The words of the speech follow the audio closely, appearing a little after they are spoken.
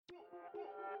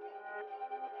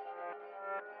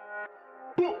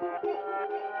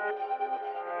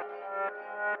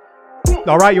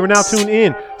All right, you are now tuned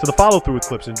in to the Follow Through with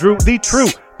Clips and Drew, the True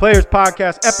Players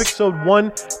Podcast, episode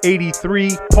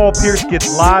 183. Paul Pierce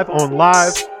gets live on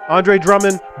live. Andre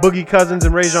Drummond, Boogie Cousins,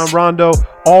 and Rajon Rondo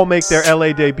all make their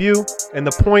LA debut, and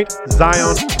the Point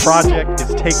Zion Project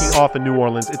is taking off in New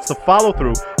Orleans. It's the Follow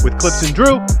Through with Clips and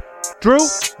Drew. Drew,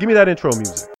 give me that intro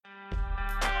music.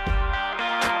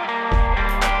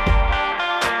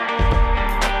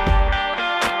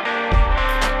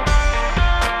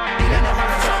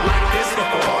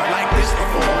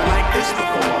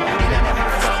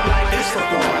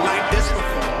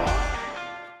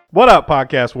 What up,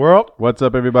 podcast world? What's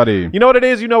up, everybody? You know what it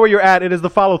is? You know where you're at. It is the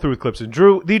Follow Through with Clips and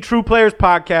Drew, the True Players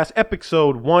Podcast,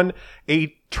 episode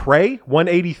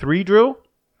 183, Drew?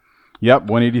 Yep,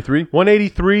 183.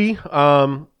 183.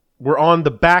 We're on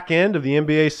the back end of the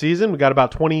NBA season. We got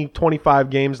about 20-25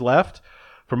 games left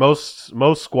for most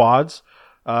squads.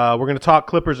 We're going to talk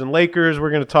Clippers and Lakers.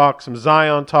 We're going to talk some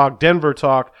Zion talk, Denver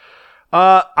talk.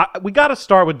 We got to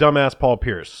start with dumbass Paul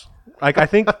Pierce. Like, I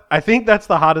think that's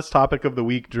the hottest topic of the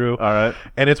week, Drew. All right.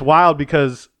 And it's wild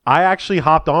because I actually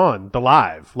hopped on the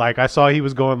live. Like, I saw he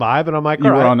was going live, and I'm like, you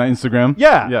were on Instagram?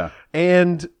 Yeah. Yeah.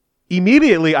 And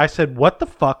immediately I said, what the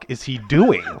fuck is he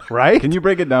doing, right? Can you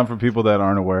break it down for people that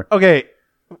aren't aware? Okay.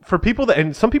 For people that,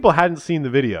 and some people hadn't seen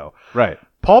the video. Right.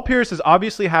 Paul Pierce is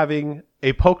obviously having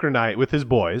a poker night with his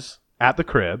boys at the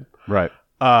crib. Right.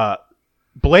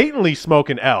 Blatantly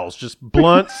smoking L's, just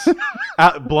blunts,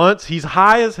 blunts. He's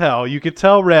high as hell. You could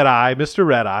tell Mr.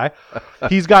 Red Eye.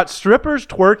 He's got strippers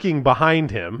twerking behind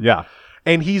him. Yeah.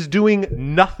 And he's doing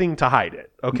nothing to hide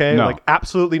it. Okay. No. Like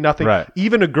absolutely nothing. Right.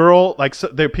 Even a girl, like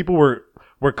there, people were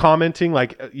commenting,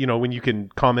 like, you know, when you can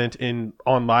comment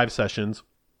on live sessions.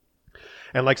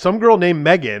 And like some girl named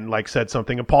Megan like said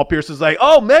something, and Paul Pierce is like,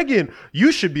 "Oh, Megan,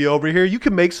 you should be over here. You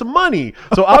can make some money."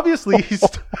 So obviously he's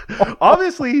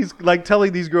like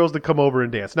telling these girls to come over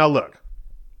and dance. Now look,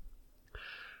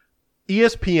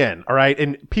 ESPN, all right,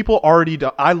 and people already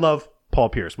I love Paul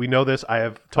Pierce. We know this. I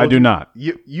have told I do not.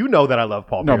 You know that I love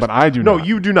Paul Pierce. No, but I do not. not. No,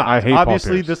 you do not. I hate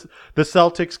Obviously, Paul Pierce. the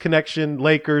Celtics connection,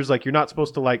 Lakers, like you're not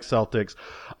supposed to like Celtics.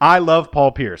 I love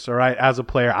Paul Pierce, all right, as a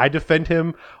player. I defend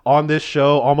him on this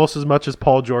show almost as much as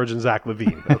Paul George and Zach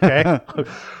LaVine, okay?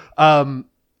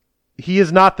 He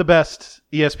is not the best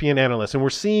ESPN analyst, and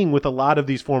we're seeing with a lot of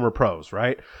these former pros,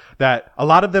 right, that a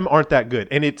lot of them aren't that good.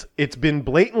 And it's been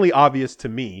blatantly obvious to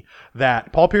me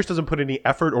that Paul Pierce doesn't put any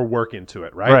effort or work into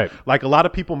it, right? Right. Like a lot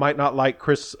of people might not like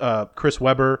Chris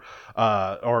Webber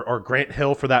or Grant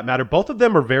Hill for that matter. Both of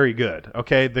them are very good,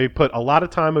 okay? They put a lot of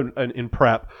time in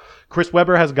prep. Chris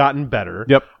Webber has gotten better.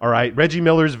 Yep. All right. Reggie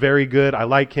Miller's very good. I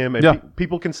like him. And Yeah.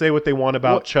 people can say what they want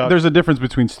about Chuck. There's a difference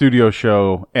between studio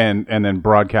show and then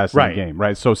broadcasting Right. the game,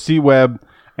 right? So C-Web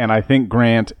and I think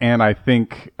Grant and I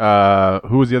think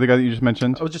who was the other guy that you just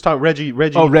mentioned? I was just talking Reggie.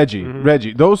 Oh, Reggie. Mm-hmm.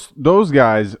 Reggie. Those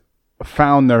guys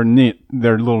found their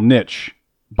little niche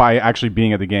by actually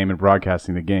being at the game and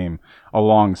broadcasting the game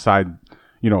alongside,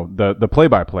 you know, the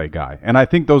play-by-play guy. And I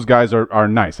think those guys are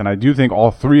nice. And I do think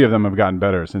all three of them have gotten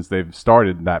better since they've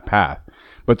started that path.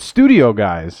 But studio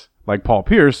guys like Paul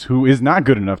Pierce, who is not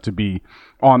good enough to be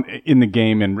in the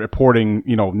game and reporting,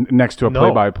 you know, next to a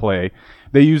play-by-play,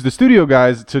 they use the studio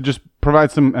guys to just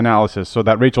provide some analysis so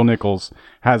that Rachel Nichols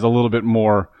has a little bit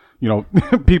more, you know,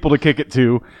 people to kick it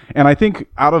to. And I think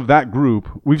out of that group,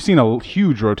 we've seen a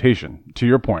huge rotation, to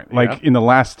your point. Like in the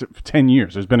last 10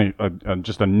 years, there's been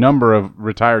just a number of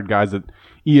retired guys that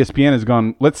ESPN has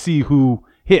gone, let's see who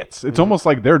hits. It's almost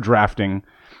like they're drafting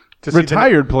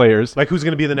retired players. Like who's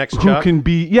going to be the next who Chuck? can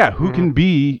be, who can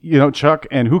be, you know, Chuck,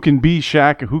 and who can be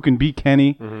Shaq, who can be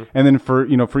Kenny. And then for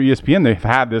ESPN, they've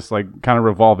had this like kind of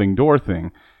revolving door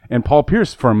thing. And Paul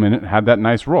Pierce for a minute had that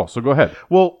nice role. So go ahead.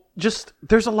 Well, just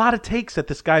there's a lot of takes that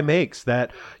this guy makes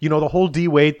that, you know, the whole D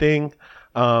Wade thing.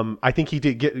 I think he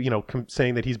did get, you know,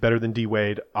 saying that he's better than D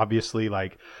Wade. Obviously,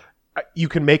 like you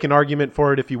can make an argument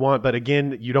for it if you want, but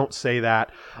again, you don't say that.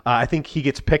 I think he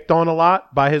gets picked on a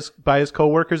lot by his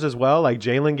coworkers as well. Like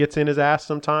Jalen gets in his ass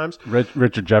sometimes.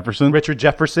 Richard Jefferson,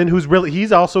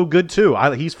 he's also good too.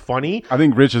 He's funny. I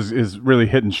think Rich is really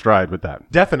hitting stride with that.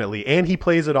 Definitely, and he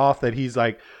plays it off that he's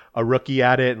like a rookie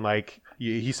at it, and like,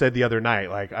 he said the other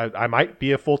night, like, I might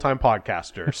be a full-time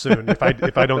podcaster soon if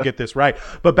I don't get this right.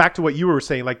 But back to what you were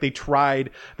saying, like, they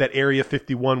tried that Area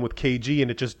 51 with KG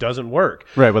and it just doesn't work.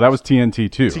 Right, well, that was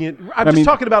TNT too. I'm just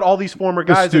talking about all these former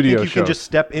guys that think you shows. can just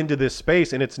step into this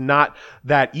space, and it's not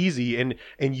that easy. And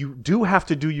you do have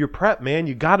to do your prep, man.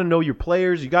 You got to know your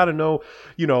players. You got to know,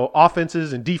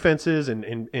 offenses and defenses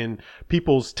and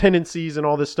people's tendencies and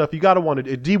all this stuff. You got to want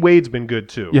to. D Wade's been good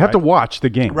too. You have to watch the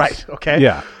games. Right. Okay.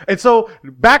 Yeah. And so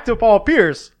back to Paul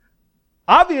Pierce,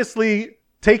 obviously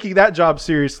taking that job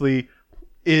seriously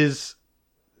is,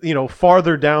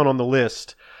 farther down on the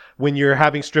list when you're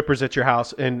having strippers at your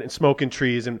house and smoking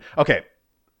trees. And okay,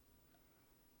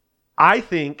 I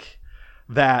think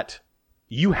that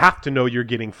you have to know you're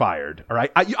getting fired. All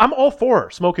right. I'm all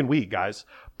for smoking weed, guys.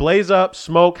 Blaze up,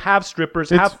 smoke, have strippers,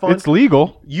 have fun. It's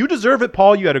legal. You deserve it,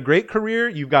 Paul. You had a great career.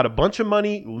 You've got a bunch of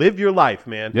money. Live your life,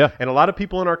 man. Yeah. And a lot of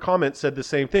people in our comments said the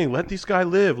same thing. Let this guy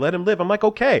live. Let him live. I'm like,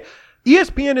 okay.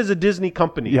 ESPN is a Disney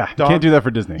company. Yeah, you dog. can't do that for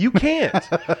Disney. You can't.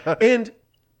 And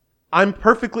I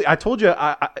told you,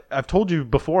 I've told you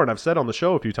before, and I've said on the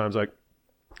show a few times, like,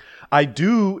 I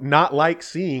do not like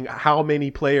seeing how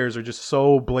many players are just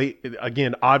so blatant,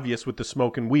 again, obvious with the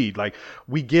smoke and weed. Like,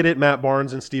 we get it, Matt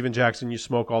Barnes and Steven Jackson, you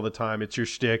smoke all the time. It's your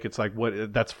shtick. It's like,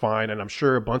 that's fine. And I'm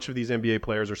sure a bunch of these NBA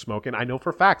players are smoking. I know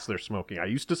for facts they're smoking. I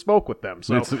used to smoke with them.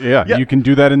 So yeah, you can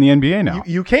do that in the NBA now.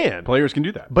 You can. Players can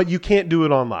do that. But you can't do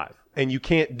it on live. And you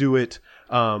can't do it.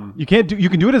 You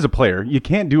can do it as a player. You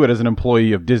can't do it as an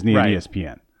employee of Disney and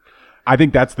ESPN. I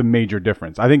think that's the major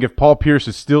difference. I think if Paul Pierce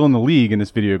is still in the league and this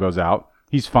video goes out,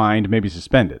 he's fined, maybe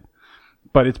suspended.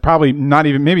 But it's probably not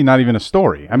even a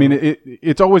story. I mean,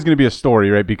 it's always going to be a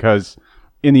story, right? Because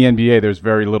in the NBA, there's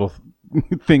very little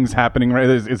things happening, right?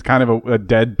 It's kind of a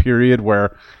dead period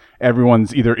where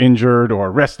everyone's either injured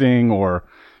or resting, or,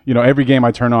 every game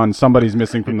I turn on, somebody's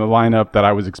missing from the lineup that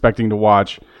I was expecting to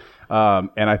watch.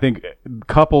 And I think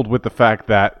coupled with the fact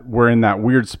that we're in that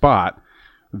weird spot,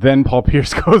 then Paul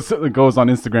Pierce goes on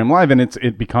Instagram Live, and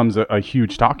it becomes a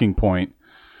huge talking point.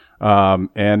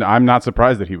 And I'm not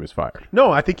surprised that he was fired.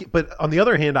 No, but on the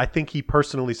other hand, I think he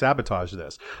personally sabotaged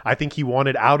this. I think he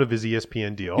wanted out of his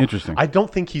ESPN deal. Interesting. I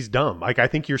don't think he's dumb. Like, I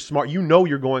think you're smart.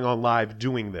 You're going on live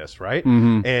doing this, right?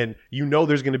 Mm-hmm. And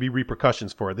there's going to be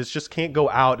repercussions for it. This just can't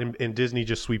go out and Disney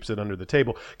just sweeps it under the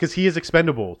table, because he is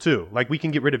expendable too. Like, we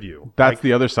can get rid of you. That's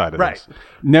the other side of this.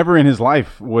 Never in his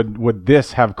life would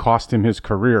this have cost him his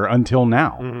career until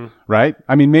now, mm-hmm. right?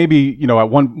 I mean, maybe, at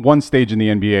one stage in the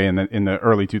NBA in the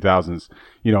early 2000s,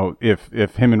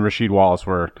 if him and Rasheed Wallace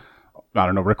were,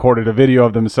 recorded a video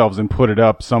of themselves and put it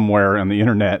up somewhere on the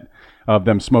internet of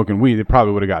them smoking weed, it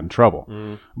probably would have gotten in trouble.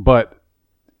 Mm. But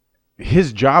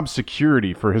his job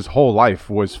security for his whole life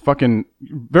was fucking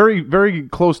very, very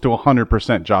close to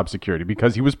 100% job security,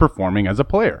 because he was performing as a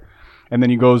player. And then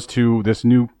he goes to this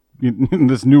new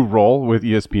role with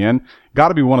ESPN. Got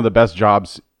to be one of the best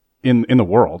jobs in the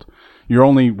world. You're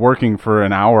only working for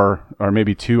an hour or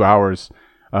maybe 2 hours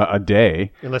a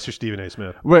day, unless you're Stephen A.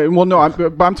 Smith. Right. Well, no,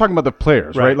 I'm talking about the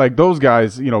players, right? Like those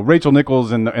guys, Rachel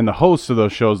Nichols and the hosts of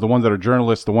those shows, the ones that are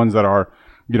journalists, the ones that are,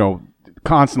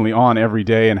 constantly on every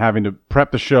day and having to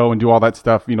prep the show and do all that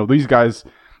stuff. These guys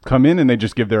come in and they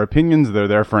just give their opinions. They're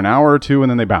there for an hour or two and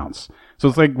then they bounce. So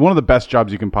it's like one of the best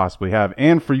jobs you can possibly have.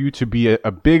 And for you to be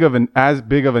as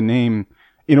big of a name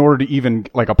in order to even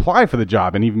apply for the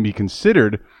job and even be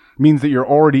considered means that you're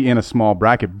already in a small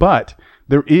bracket. But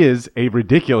there is a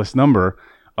ridiculous number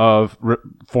of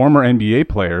former NBA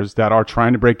players that are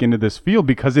trying to break into this field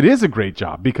because it is a great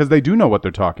job, because they do know what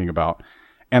they're talking about.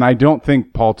 And I don't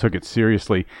think Paul took it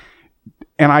seriously.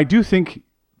 And I do think,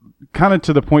 kind of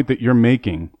to the point that you're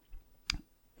making,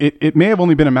 it may have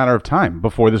only been a matter of time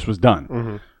before this was done.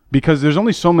 Mm-hmm. Because there's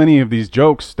only so many of these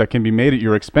jokes that can be made at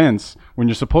your expense when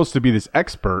you're supposed to be this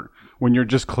expert, when you're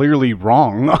just clearly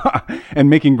wrong and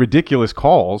making ridiculous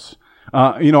calls.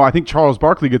 I think Charles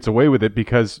Barkley gets away with it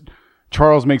because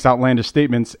Charles makes outlandish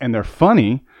statements and they're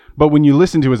funny. But when you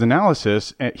listen to his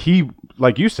analysis, he,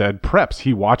 like you said, preps.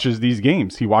 He watches these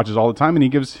games. He watches all the time and he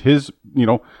gives his,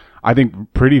 I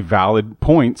think pretty valid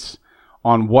points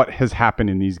on what has happened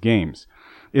in these games.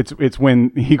 It's when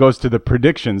he goes to the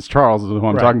predictions. Charles is who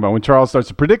I'm talking about. When Charles starts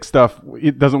to predict stuff,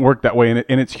 it doesn't work that way,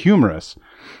 and it's humorous.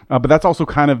 But that's also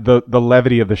kind of the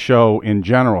levity of the show in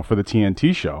general for the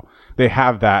TNT show. They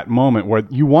have that moment where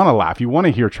you want to laugh. You want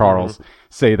to hear Charles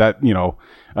say that,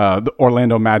 the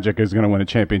Orlando Magic is going to win a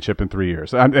championship in 3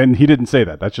 years. And he didn't say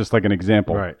that. That's just like an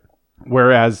example. Right.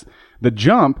 Whereas the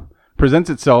Jump presents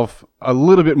itself a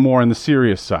little bit more on the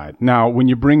serious side. Now, when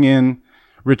you bring in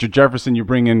Richard Jefferson, you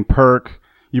bring in Perk,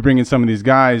 you bring in some of these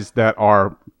guys that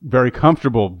are very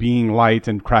comfortable being light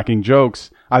and cracking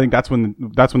jokes. I think that's when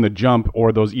the Jump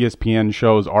or those ESPN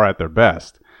shows are at their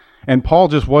best. And Paul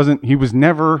just wasn't. He was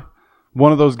never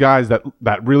one of those guys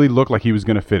that really looked like he was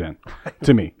going to fit in.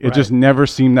 To me, it just never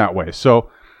seemed that way. So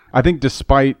I think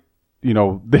despite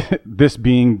this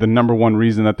being the number one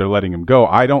reason that they're letting him go,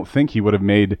 I don't think he would have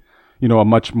made a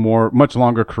much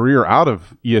longer career out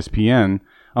of ESPN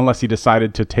unless he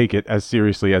decided to take it as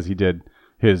seriously as he did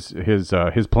his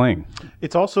playing.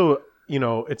 It's also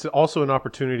it's also an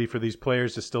opportunity for these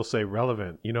players to still stay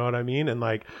relevant. You know what I mean? And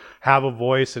like have a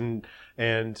voice and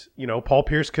Paul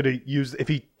Pierce could have used, if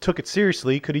he took it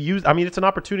seriously, could have used, I mean, it's an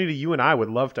opportunity you and I would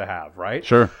love to have, right?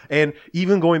 Sure. And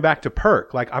even going back to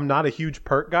Perk, like I'm not a huge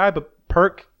Perk guy, but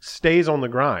Perk stays on the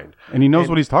grind. And he knows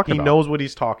what he's talking about. He knows what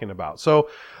he's talking about. So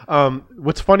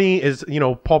what's funny is,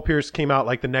 Paul Pierce came out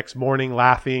like the next morning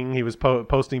laughing. He was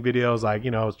posting videos like,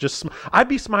 just I'd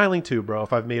be smiling too, bro,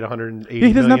 if I've made $180 million.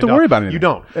 He doesn't have to worry about it. You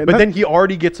don't. But then he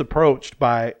already gets approached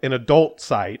by an adult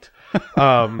site.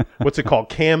 What's it called?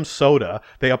 Cam Soda.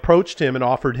 They approached him and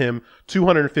offered him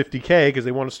 $250K because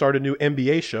they want to start a new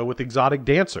NBA show with exotic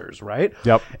dancers, right?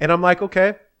 Yep. And I'm like,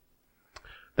 okay.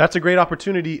 That's a great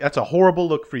opportunity. That's a horrible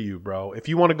look for you, bro. If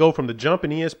you want to go from the Jump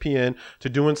and ESPN to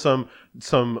doing some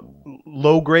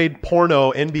low-grade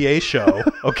porno NBA show,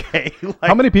 okay? Like,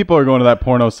 how many people are going to that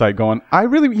porno site going, I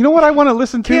really, you know what I want to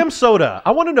listen to? Cam Soda.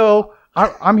 I want to know.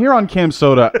 I'm here on Cam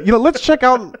Soda. Let's check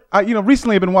out,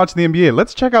 recently I've been watching the NBA.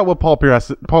 Let's check out what Paul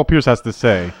Pierce has to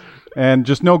say. And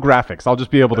just no graphics. I'll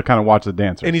just be able to kind of watch the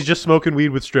dancers. And he's just smoking weed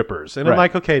with strippers. And I'm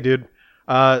like, okay, dude,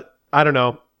 I don't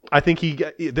know. I think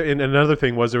and another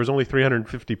thing was there was only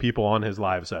 350 people on his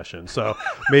live session. So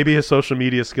maybe his social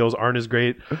media skills aren't as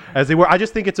great as they were. I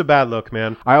just think it's a bad look,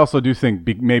 man. I also do think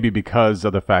maybe because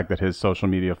of the fact that his social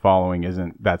media following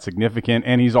isn't that significant.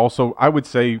 And he's also, I would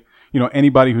say,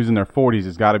 anybody who's in their 40s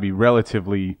has got to be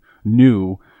relatively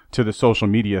new to the social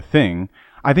media thing.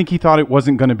 I think he thought it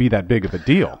wasn't going to be that big of a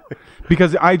deal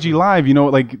because IG Live,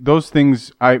 like those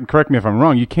things, correct me if I'm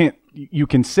wrong, you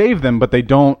can save them, but they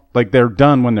don't, like they're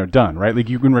done when they're done, right? Like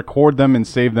you can record them and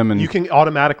save them and you can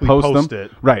automatically post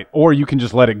it. Right. Or you can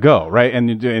just let it go, right?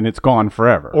 And it's gone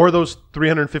forever. Or those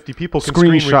 350 people can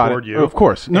screen record you. Of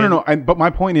course. No. But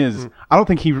my point is, I don't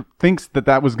think he thinks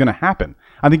that was going to happen.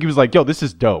 I think he was like, yo, this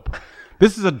is dope.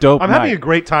 This is a dope I'm night. having a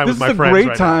great time with my friends. This is a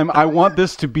great time. I want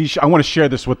this to be, I want to share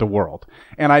this with the world.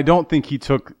 And I don't think he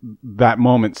took that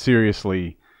moment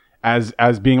seriously as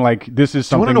being like, this is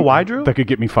something. Do you want to know why, Drew? That could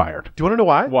get me fired. Do you want to know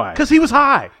why? Why? Because he was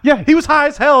high. Yeah. He was high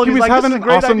as hell. He was like, having an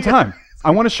awesome time. I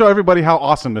want to show everybody how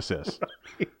awesome this is.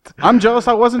 Right. I'm jealous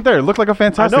I wasn't there. It looked like a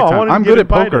fantastic time. I'm good at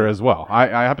poker as well. I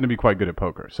happen to be quite good at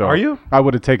poker. So are you? I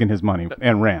would have taken his money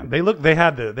and ran. They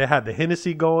had the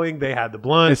Hennessy going. They had the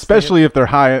blunt. Especially if they're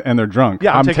high and they're drunk.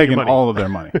 Yeah, I'm taking all of their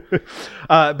money.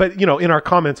 But in our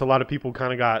comments, a lot of people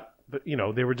kind of got,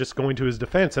 they were just going to his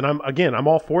defense, and I'm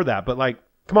all for that. But like,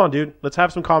 come on, dude, let's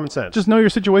have some common sense. Just know your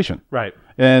situation. Right.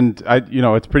 And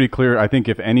it's pretty clear. I think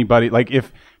if anybody, like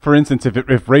for instance,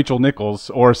 if Rachel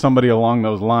Nichols or somebody along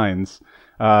those lines,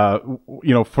 for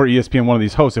ESPN, one of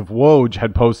these hosts, if Woj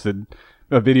had posted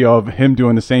a video of him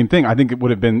doing the same thing, I think it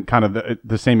would have been kind of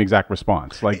the same exact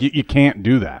response. Like you can't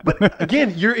do that. But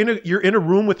again, you're in a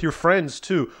room with your friends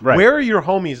too. Right. Where are your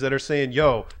homies that are saying,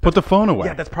 "Yo, put the phone away"?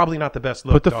 Yeah, that's probably not the best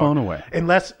look. Put the phone away.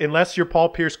 Unless you're Paul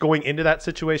Pierce going into that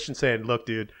situation saying, "Look,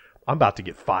 dude, I'm about to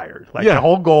get fired." Like the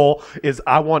whole goal is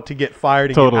I want to get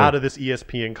fired and get out of this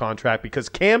ESPN contract because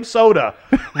Cam Soda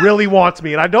really wants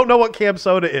me, and I don't know what Cam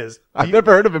Soda is. I've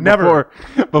never heard of him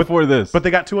before this. But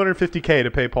they got $250K to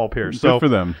pay Paul Pierce. Good for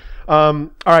them. All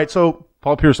right, so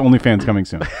Paul Pierce OnlyFans coming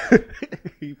soon.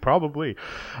 Probably.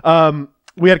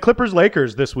 We had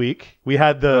Clippers-Lakers this week. We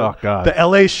had the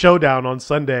LA showdown on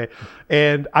Sunday.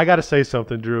 And I got to say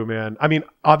something, Drew, man. I mean,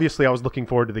 obviously, I was looking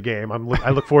forward to the game. I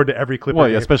look forward to every Clipper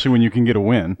game. Especially when you can get a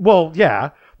win. Well, yeah.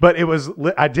 But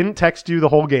I didn't text you the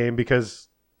whole game because,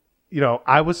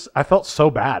 I felt so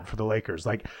bad for the Lakers.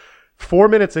 Like, 4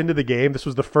 minutes into the game, this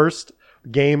was the first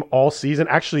game all season,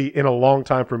 actually in a long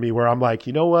time for me, where I'm like,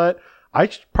 you know what? I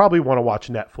probably want to watch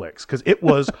Netflix because it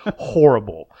was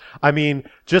horrible. I mean,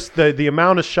 just the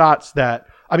amount of shots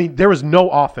there was no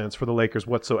offense for the Lakers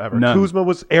whatsoever. None. Kuzma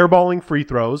was airballing free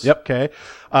throws. Yep. Okay.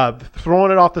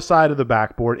 Throwing it off the side of the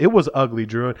backboard. It was ugly,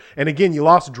 Drew. And again, you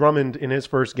lost Drummond in his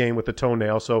first game with the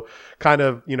toenail. So kind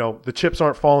of, the chips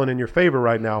aren't falling in your favor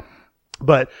right now.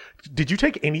 But did you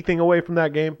take anything away from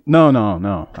that game?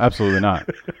 No, absolutely not.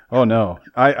 Oh no.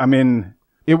 I mean,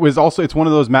 it's one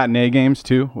of those matinee games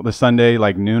too, the Sunday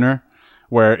like nooner,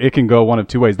 where it can go one of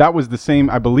two ways. That was the same,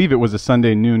 I believe it was a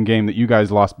Sunday noon game that you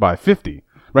guys lost by 50.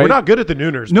 right? We're not good at the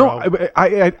nooners, No, bro.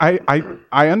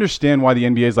 I understand why the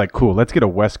NBA is like, cool, let's get a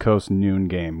West Coast noon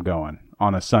game going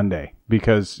on a Sunday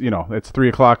because, it's 3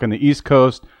 o'clock on the East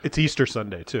Coast. It's Easter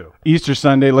Sunday, too. Easter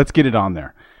Sunday, let's get it on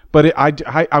there. But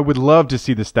I would love to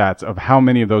see the stats of how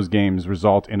many of those games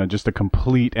result in just a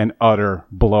complete and utter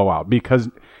blowout because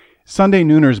Sunday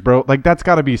nooners, bro, like that's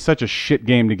got to be such a shit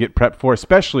game to get prepped for,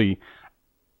 especially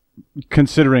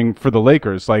considering for the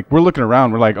Lakers. Like we're looking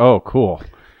around, we're like, oh, cool.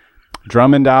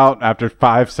 Drummond out after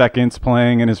 5 seconds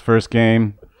playing in his first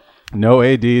game. No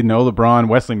AD, no LeBron.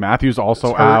 Wesley Matthews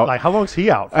also out. Like how long's he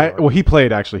out for? Well, he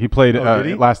played actually. He played did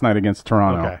he? last night against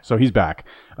Toronto, Okay. so he's back.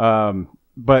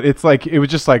 But it's like it was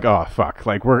just like, oh fuck,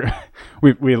 like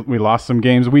we lost some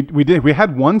games. We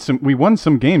won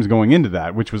some games going into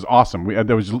that, which was awesome.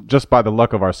 That was just by the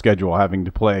luck of our schedule having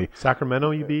to play.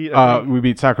 Sacramento, you beat. We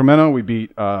beat Sacramento, we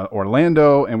beat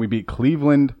Orlando, and we beat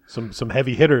Cleveland. Some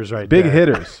heavy hitters, right? Big there.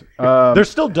 hitters. There's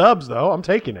still dubs though. I'm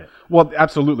taking it. Well,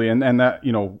 absolutely, and that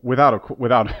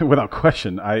without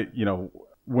question,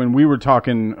 when we were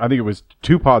talking, I think it was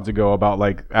 2 pods ago about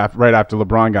like right after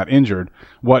LeBron got injured,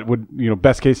 what would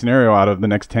best case scenario out of the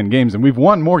next 10 games, and we've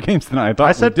won more games than I thought.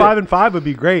 I said 5-5 would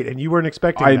be great, and you weren't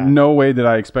expecting that. No way did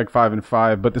I expect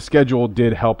 5-5, but the schedule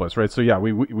did help us, right? So yeah,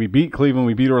 we beat Cleveland,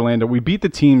 we beat Orlando, we beat the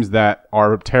teams that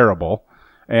are terrible.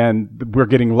 And we're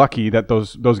getting lucky that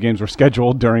those games were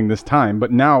scheduled during this time.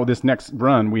 But now this next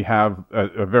run, we have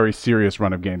a very serious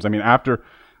run of games. I mean, after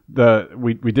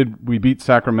we beat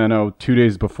Sacramento 2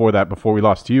 days before that, before we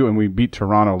lost to you, and we beat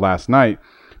Toronto last night.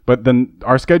 But then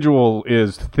our schedule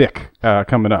is thick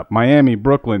coming up. Miami,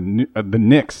 Brooklyn, the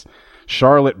Knicks,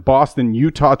 Charlotte, Boston,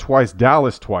 Utah twice,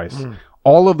 Dallas twice.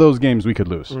 All of those games we could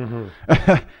lose.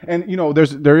 Mm-hmm.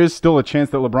 And, there is still a chance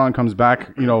that LeBron comes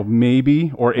back,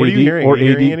 maybe, or what AD. Are you hearing? Or are you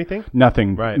hearing AD. anything?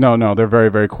 Nothing. Right. No, they're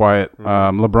very, very quiet.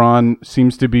 LeBron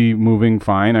seems to be moving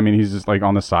fine. I mean, he's just like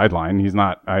on the sideline. He's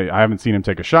not, I haven't seen him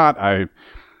take a shot.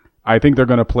 I think they're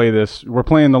going to play this. We're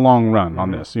playing the long run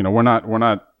on this. We're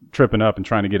not tripping up and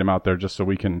trying to get him out there just so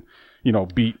we can,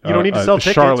 beat you don't need to sell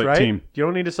tickets, Charlotte right? team. You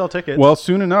don't need to sell tickets. Well,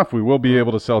 soon enough, we will be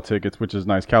able to sell tickets, which is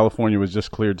nice. California was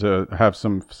just cleared to have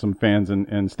some fans in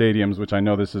stadiums, which I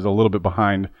know this is a little bit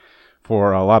behind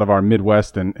for a lot of our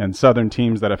Midwest and Southern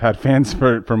teams that have had fans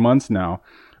for months now.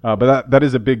 But that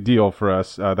is a big deal for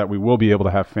us that we will be able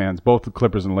to have fans, both the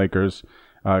Clippers and Lakers,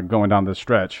 going down the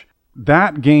stretch.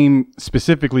 That game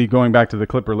specifically, going back to the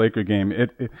Clipper-Laker game,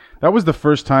 that was the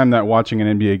first time that watching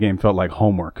an NBA game felt like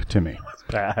homework to me.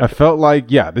 I felt like,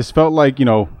 this felt like,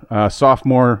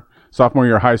 sophomore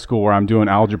year of high school where I'm doing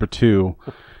algebra 2,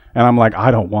 and I'm like,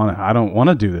 I don't want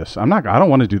to do this. I don't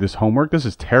want to do this homework. This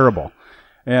is terrible.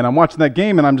 And I'm watching that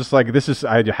game, and I'm just like,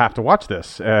 I have to watch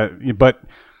this. But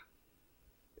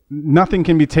nothing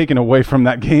can be taken away from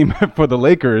that game for the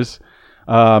Lakers.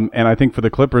 And I think for the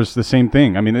Clippers, the same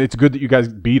thing. I mean, it's good that you guys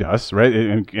beat us, right?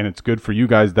 And it's good for you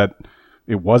guys that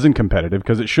it wasn't competitive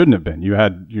because it shouldn't have been. You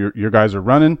had your guys are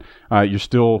running. You're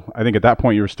still, I think at that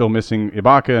point you were still missing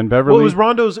Ibaka and Beverly. Well,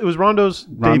 it was Rondo's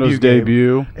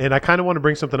debut. And I kind of want to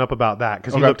bring something up about that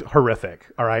because he looked horrific.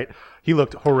 All right, he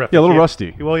looked horrific. Yeah, a little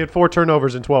rusty. Well, he had 4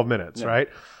 turnovers in 12 minutes, right?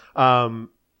 And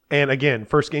again,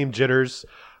 first game jitters.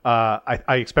 I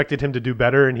expected him to do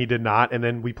better, and he did not. And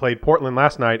then we played Portland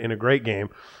last night in a great game.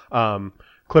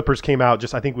 Clippers came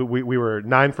out I think we were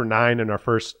 9 for 9 in our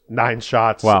first 9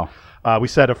 shots. Wow. We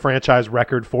set a franchise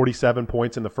record 47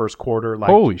 points in the first quarter. Like,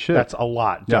 holy shit. That's a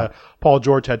lot. Yeah. Paul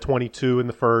George had 22 in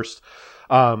the first.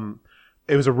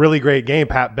 It was a really great game.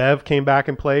 Pat Bev came back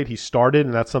and played. He started,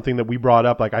 and that's something that we brought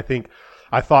up. Like,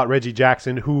 I thought Reggie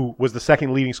Jackson, who was the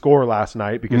second leading scorer last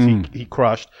night because he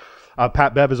crushed.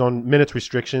 Pat Bev is on minutes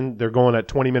restriction. They're going at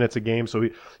 20 minutes a game, so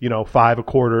 5 a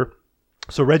quarter.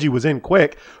 So Reggie was in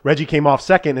quick. Reggie came off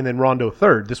second, and then Rondo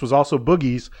third. This was also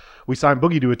Boogie's. We signed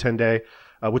Boogie to a 10-day,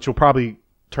 which will probably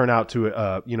turn out to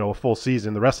a full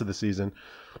season, the rest of the season.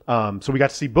 So we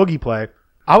got to see Boogie play.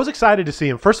 I was excited to see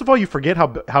him. First of all, you forget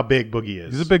how big Boogie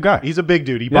is. He's a big guy. He's a big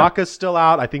dude. Ibaka's still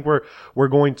out. I think we're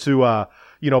going to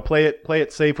play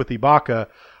it safe with Ibaka.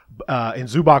 And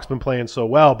Zubac's been playing so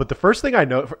well. But the first thing I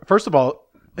know, first of all,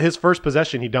 his first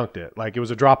possession, he dunked it. Like, it was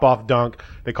a drop-off dunk.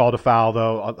 They called a foul,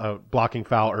 though, a blocking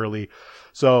foul early.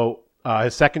 So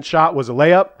his second shot was a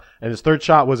layup, and his third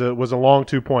shot was a long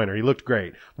 2-pointer. He looked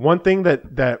great. One thing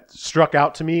that struck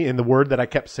out to me in the word that I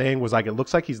kept saying was, like, it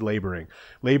looks like he's laboring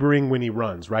when he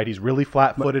runs, right? He's really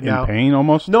flat-footed now. In pain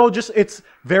almost? No, just it's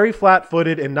very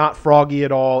flat-footed and not froggy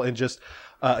at all, and just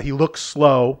he looks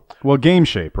slow. Well, game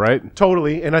shape, right?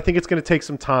 Totally, and I think it's going to take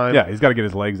some time. Yeah, he's got to get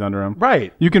his legs under him.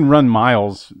 Right. You can run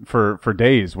miles for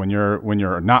days when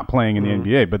you're not playing in the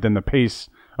NBA, but then the pace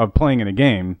of playing in a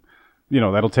game,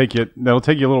 that'll take you a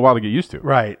little while to get used to.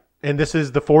 Right. And this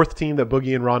is the fourth team that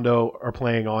Boogie and Rondo are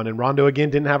playing on. And Rondo, again,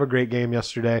 didn't have a great game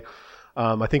yesterday.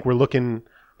 I think we're looking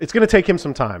 – it's going to take him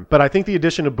some time. But I think the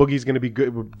addition of Boogie is going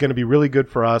to be really good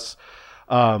for us.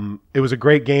 It was a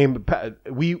great game.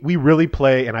 We really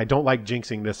play, and I don't like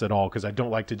jinxing this at all because I don't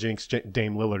like to jinx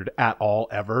Dame Lillard at all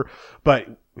ever. But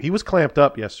he was clamped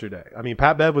up yesterday. I mean,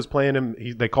 Pat Bev was playing him.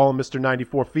 They call him Mr.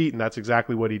 94 feet, and that's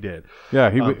exactly what he did. Yeah,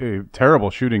 a terrible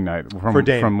shooting night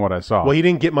from what I saw. Well, he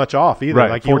didn't get much off either. Right,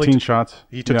 like 14 shots.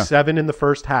 He took 7 in the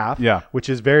first half, which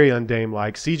is very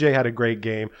undame-like. CJ had a great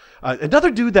game. Another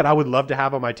dude that I would love to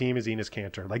have on my team is Enes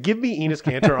Kanter. Like, give me Enes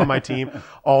Kanter on my team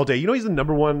all day. You know he's the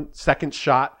number one second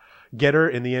shot getter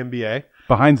in the NBA.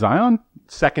 Behind Zion?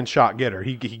 Second shot getter.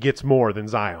 He gets more than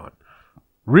Zion.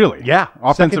 Really? Yeah.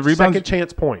 Offensive rebounds? Second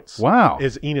chance points. Wow.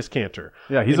 Is Enes Kanter.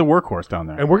 Yeah, he's a workhorse down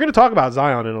there. And we're going to talk about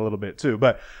Zion in a little bit too.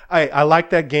 But I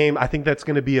like that game. I think that's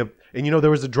going to be and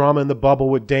there was a drama in the bubble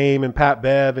with Dame and Pat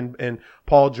Bev and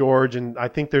Paul George. And I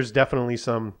think there's definitely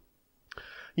some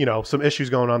issues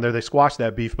going on there. They squashed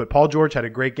that beef. But Paul George had a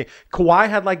great game. Kawhi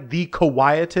had like the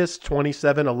Kawhiatest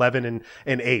 27, 11,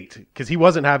 and 8 because he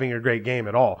wasn't having a great game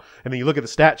at all. And then you look at the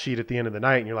stat sheet at the end of the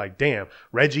night and you're like, damn,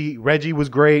 Reggie was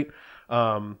great.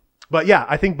 But yeah,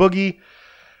 I think Boogie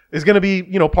is going to be,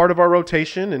 part of our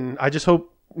rotation, and I just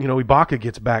hope, Ibaka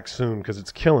gets back soon because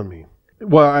it's killing me.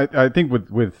 Well, I think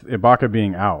with Ibaka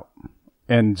being out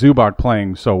and Zubac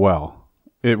playing so well,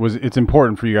 it's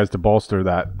important for you guys to bolster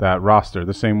that roster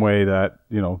the same way that,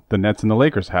 the Nets and the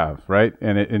Lakers have, right?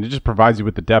 And it just provides you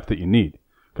with the depth that you need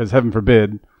because heaven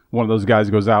forbid one of those guys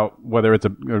goes out, whether it's a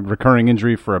recurring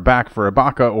injury for a back for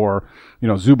Ibaka or,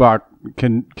 Zubac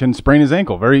can sprain his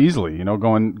ankle very easily,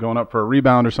 going up for a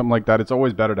rebound or something like that. It's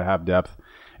always better to have depth,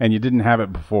 and you didn't have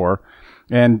it before.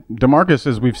 And DeMarcus,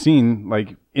 as we've seen,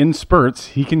 like in spurts,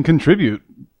 he can contribute,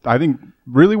 I think,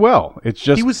 really well. It's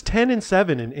just he was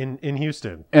 10-7 in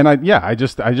Houston. And I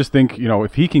just think,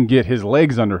 if he can get his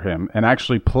legs under him and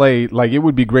actually play, like it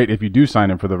would be great if you do sign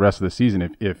him for the rest of the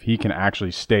season, if he can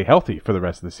actually stay healthy for the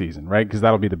rest of the season, right? Because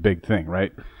that'll be the big thing,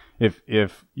 right?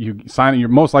 If you sign him, you're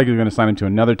most likely going to sign him to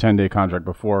another 10-day contract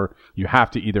before you have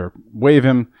to either waive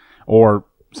him or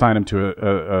sign him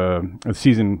to a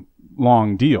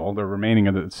season-long deal, the remaining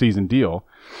of the season deal.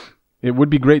 It would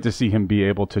be great to see him be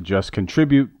able to just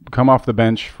contribute, come off the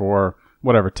bench for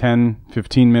 10,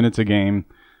 15 minutes a game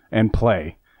and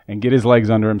play and get his legs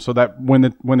under him so that when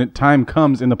the time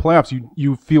comes in the playoffs,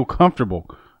 you feel comfortable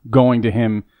going to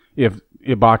him if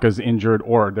Ibaka's injured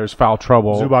or there's foul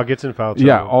trouble. Zubac gets in foul trouble.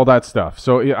 Yeah, all that stuff.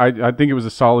 So I think it was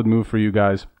a solid move for you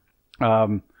guys.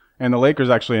 And the Lakers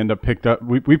actually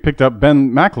we picked up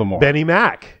Ben McLemore. Benny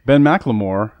Mac. Ben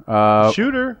McLemore.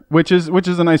 Shooter. Which is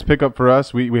a nice pickup for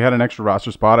us. We had an extra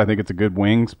roster spot. I think it's a good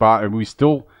wing spot. And we're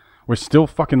still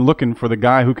fucking looking for the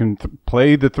guy who can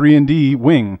play the 3-and-D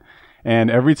wing.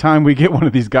 And every time we get one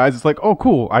of these guys, it's like, oh,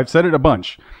 cool. I've said it a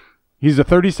bunch. He's a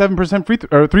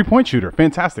 37% three-point shooter.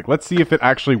 Fantastic. Let's see if it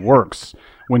actually works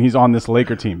when he's on this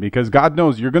Laker team. Because God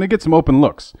knows you're going to get some open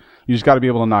looks. You just got to be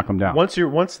able to knock them down. Once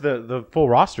the full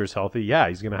roster is healthy, yeah,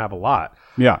 he's going to have a lot.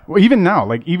 Yeah. Well, even now,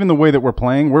 like even the way that we're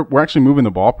playing, we're actually moving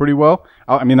the ball pretty well.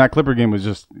 I mean, that Clipper game was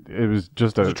just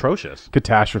atrocious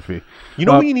catastrophe. You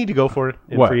know what you need to go for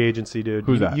in free agency, dude?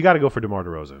 Who's that? You got to go for DeMar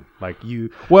DeRozan.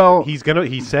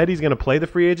 He said he's gonna play the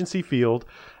free agency field,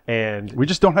 and we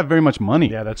just don't have very much money.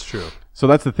 Yeah, that's true. So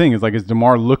that's the thing is is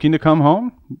DeMar looking to come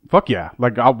home? Fuck yeah!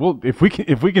 Like if we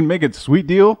can make it sweet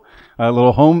deal, a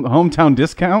little hometown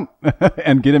discount,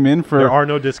 and get him in for there are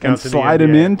no discounts. And slide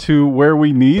him into where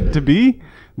we need to be.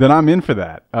 Then I'm in for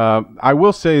that. I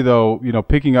will say though,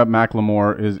 picking up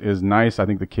McLemore is nice. I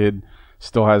think the kid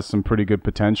still has some pretty good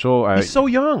potential. He's so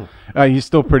young. He's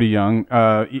still pretty young.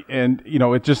 And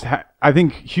it just I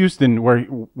think Houston,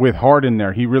 with Harden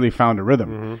there, he really found a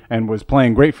rhythm and was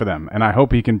playing great for them. And I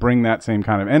hope he can bring that same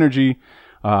kind of energy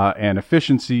and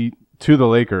efficiency to the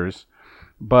Lakers.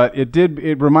 But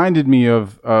it reminded me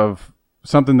of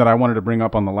something that I wanted to bring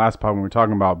up on the last pod when we were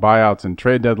talking about buyouts and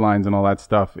trade deadlines and all that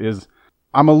stuff is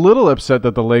I'm a little upset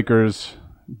that the Lakers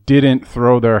didn't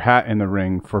throw their hat in the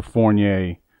ring for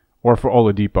Fournier or for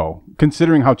Oladipo,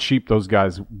 considering how cheap those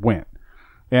guys went.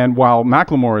 And while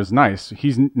McLemore is nice,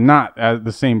 he's not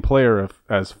the same player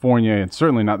as Fournier and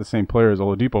certainly not the same player as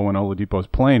Oladipo when Oladipo's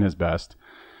playing his best.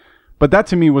 But that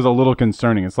to me was a little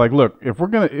concerning. It's like, look, if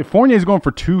Fournier's going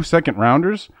for 2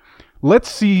 second-rounders, let's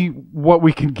see what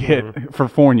we can get for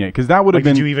Fournier, because that would have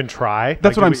been. Did you even try?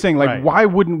 That's what I'm saying. Like, why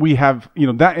wouldn't we have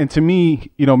that? And to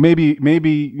me,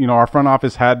 maybe our front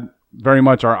office had very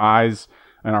much our eyes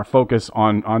and our focus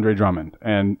on Andre Drummond.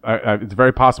 And it's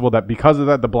very possible that because of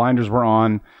that, the blinders were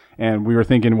on, and we were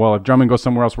thinking, well, if Drummond goes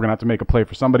somewhere else, we're going to have to make a play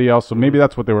for somebody else. So maybe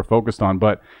that's what they were focused on.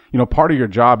 But, part of your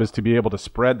job is to be able to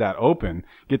spread that open,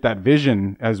 get that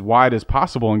vision as wide as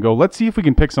possible, and go, let's see if we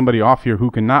can pick somebody off here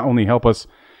who can not only help us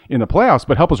in the playoffs,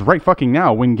 but help us right fucking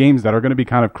now win games that are going to be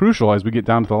kind of crucial as we get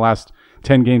down to the last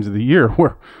 10 games of the year,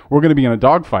 where we're going to be in a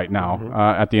dogfight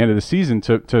now at the end of the season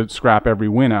to scrap every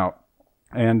win out.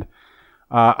 And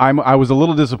I was a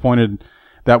little disappointed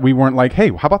that we weren't like, hey,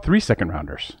 how about 3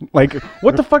 second-rounders? Like,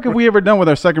 what the fuck have we ever done with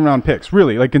our second-round picks,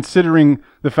 really? Like, considering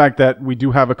the fact that we do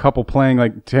have a couple playing,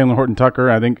 like Taylor Horton-Tucker,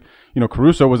 I think,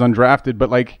 Caruso was undrafted, but,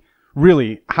 like,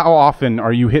 really, how often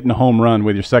are you hitting a home run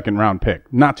with your second-round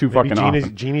pick? Not too fucking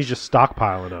often. Genie's just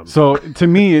stockpiling them. So, to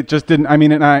me, it just didn't – I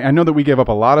mean, and I know that we gave up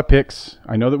a lot of picks.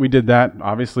 I know that we did that,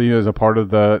 obviously, as a part of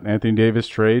the Anthony Davis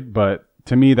trade, but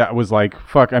to me, that was like,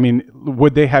 fuck, I mean,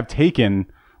 would they have taken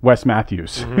 – Wes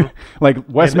Matthews, like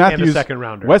Wes Matthews, and a second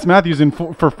rounder. Wes Matthews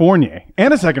for Fournier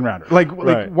and a second rounder. Like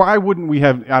why wouldn't we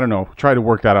have? I don't know. Try to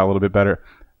work that out a little bit better.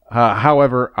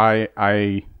 However,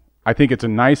 I think it's a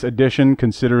nice addition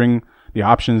considering the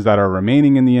options that are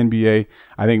remaining in the NBA.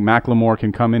 I think McLemore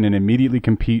can come in and immediately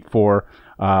compete for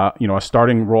a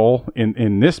starting role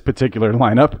in this particular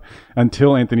lineup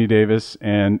until Anthony Davis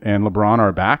and LeBron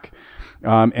are back.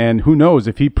 And who knows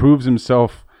if he proves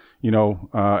himself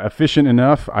efficient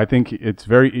enough. I think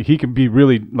he could be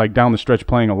really like down the stretch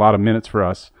playing a lot of minutes for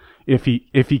us if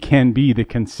he can be the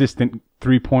consistent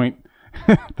 3-point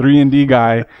 3-and-D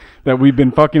guy that we've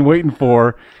been fucking waiting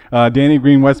for. Danny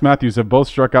Green, Wes Matthews have both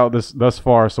struck out thus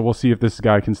far, so we'll see if this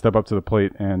guy can step up to the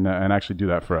plate and actually do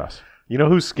that for us. You know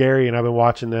who's scary, and I've been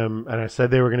watching them, and I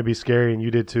said they were going to be scary, and you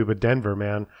did too, but Denver,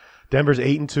 man. Denver's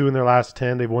 8-2 in their last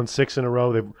 10. They've won 6 in a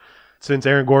row. Since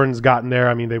Aaron Gordon's gotten there,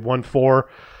 I mean, they've won 4.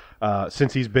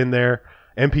 Since he's been there.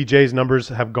 MPJ's numbers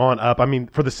have gone up. I mean,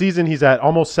 for the season, he's at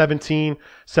almost 17,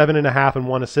 7.5 and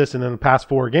 1 assist. And then the past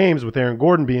 4 games with Aaron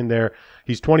Gordon being there,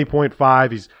 he's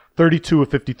 20.5. He's 32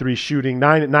 of 53 shooting,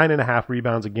 9.5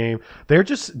 rebounds a game. They're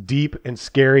just deep and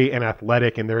scary and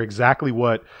athletic, and they're exactly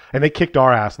and they kicked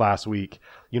our ass last week.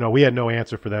 We had no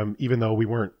answer for them, even though we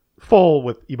weren't full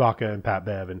with Ibaka and Pat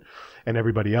Bev and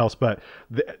everybody else. But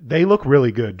they look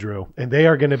really good, Drew. And they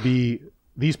are going to be...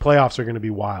 These playoffs are going to be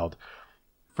wild.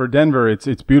 For Denver,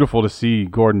 it's beautiful to see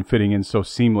Gordon fitting in so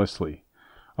seamlessly.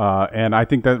 And I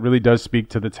think that really does speak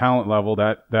to the talent level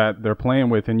that they're playing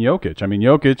with in Jokic. I mean,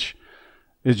 Jokic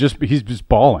he's just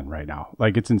balling right now.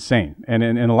 Like, it's insane. And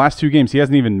in the last 2 games, he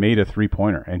hasn't even made a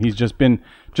 3-pointer. And he's just been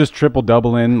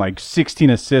triple-doubling, like 16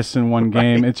 assists in one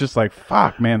game. It's just like,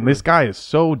 fuck, man, this guy is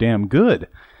so damn good.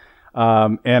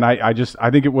 And I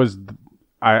think it was...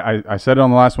 I said it on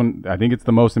the last one. I think it's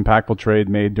the most impactful trade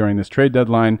made during this trade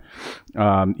deadline,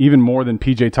 even more than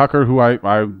PJ Tucker, who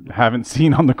I haven't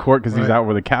seen on the court because he's out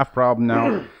with a calf problem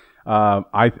now.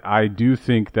 I do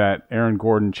think that Aaron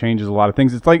Gordon changes a lot of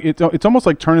things. It's like it's almost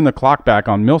like turning the clock back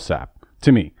on Millsap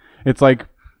to me. It's like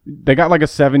they got like a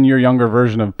 7-year younger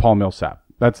version of Paul Millsap.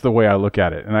 That's the way I look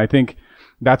at it, and I think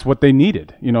that's what they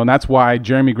needed. And that's why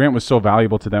Jeremy Grant was so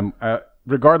valuable to them.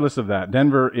 Regardless of that,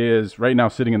 Denver is right now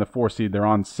sitting in the 4th seed. They're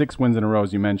on 6 wins in a row,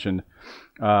 as you mentioned.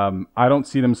 I don't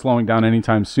see them slowing down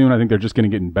anytime soon. I think they're just going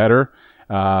to get better.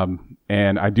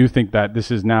 And I do think that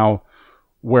this is now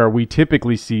where we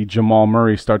typically see Jamal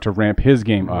Murray start to ramp his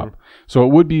game up. So it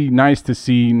would be nice to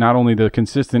see not only the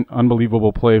consistent,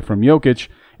 unbelievable play from Jokic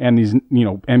and these,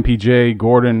 MPJ,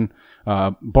 Gordon,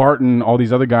 Barton, all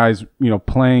these other guys,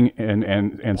 playing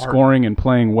and scoring and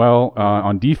playing well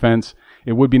on defense.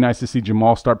 It would be nice to see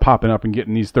Jamal start popping up and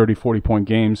getting these 30, 40-point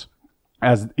games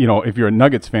as, if you're a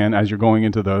Nuggets fan, as you're going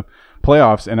into the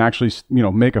playoffs and actually,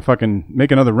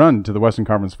 make another run to the Western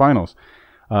Conference Finals.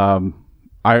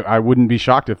 I wouldn't be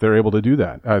shocked if they're able to do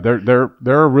that.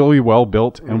 They're a really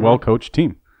well-built and well-coached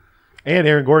team. And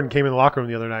Aaron Gordon came in the locker room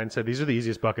the other night and said, these are the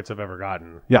easiest buckets I've ever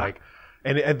gotten. Yeah.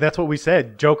 And that's what we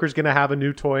said. Joker's going to have a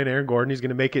new toy in Aaron Gordon. He's going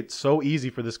to make it so easy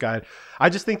for this guy.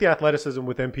 I just think the athleticism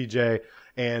with MPJ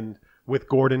and with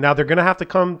Gordon. Now they're going to have to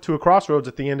come to a crossroads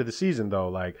at the end of the season, though.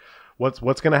 Like, what's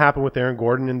going to happen with Aaron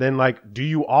Gordon? And then, like, do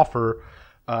you offer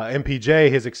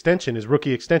MPJ his extension, his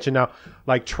rookie extension? Now,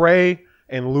 like, Trey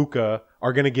and Luka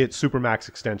are going to get Supermax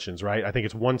extensions, right? I think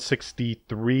it's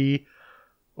 163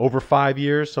 over 5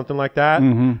 years, something like that.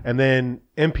 And then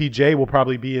MPJ will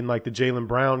probably be in like the Jaylen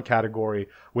Brown category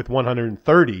with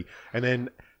 130. And then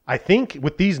I think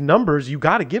with these numbers, you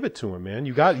got to give it to him, man.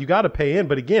 You got to pay in.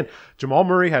 But again, Jamal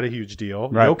Murray had a huge deal.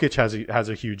 Right. Jokic has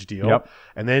a huge deal. Yep.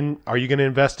 And then are you going to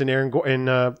invest in in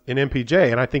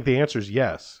MPJ? And I think the answer is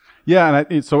yes. Yeah,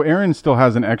 and so Aaron still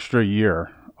has an extra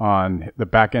year on the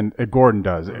back end. Gordon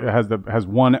does. It has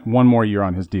one more year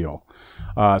on his deal.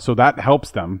 So that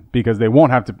helps them because they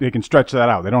won't have to. They can stretch that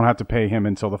out. They don't have to pay him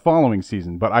until the following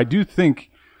season. But I do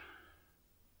think,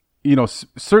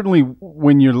 certainly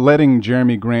when you're letting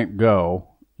Jeremy Grant go,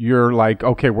 you're like,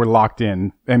 okay, we're locked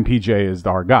in. MPJ is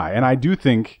our guy. And I do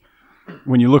think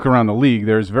when you look around the league,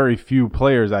 there's very few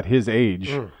players at his age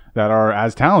that are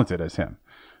as talented as him.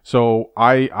 So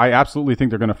I absolutely think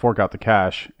they're going to fork out the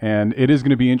cash. And it is going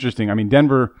to be interesting. I mean,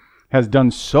 Denver has done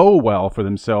so well for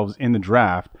themselves in the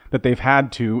draft that they've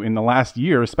had to, in the last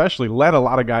year especially, let a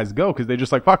lot of guys go because they're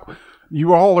just like, fuck,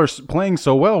 you all are playing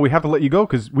so well, we have to let you go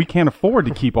because we can't afford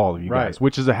to keep all of you guys,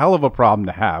 which is a hell of a problem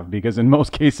to have because in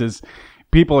most cases,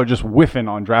 people are just whiffing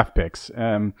on draft picks.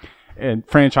 And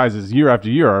franchises year after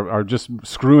year are just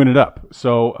screwing it up.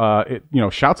 So,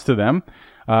 shouts to them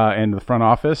and the front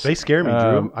office. They scare me,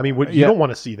 Drew. I mean, you don't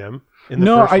want to see them in the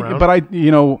first round.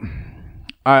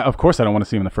 But of course I don't want to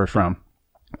see them in the first round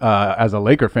as a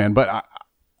Laker fan, but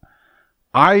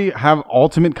I have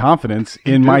ultimate confidence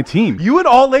in my team. You and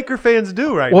all Laker fans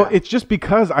do right now. Well, it's just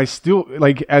because I still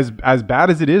like as bad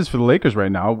as it is for the Lakers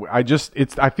right now. I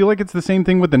feel like it's the same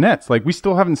thing with the Nets. Like we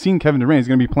still haven't seen Kevin Durant. He's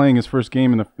going to be playing his first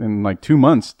game in like 2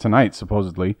 months tonight,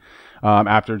 supposedly,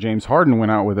 after James Harden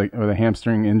went out with a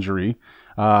hamstring injury,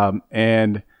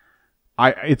 and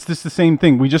it's just the same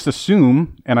thing. We just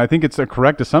assume, and I think it's a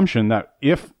correct assumption that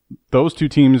if those two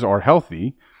teams are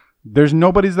healthy, there's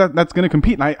nobody that's going to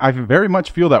compete. And I very much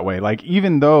feel that way. Like,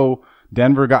 even though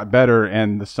Denver got better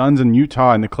and the Suns and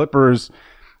Utah and the Clippers,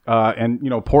 and,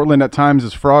 Portland at times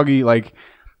is froggy. Like,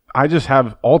 I just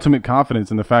have ultimate confidence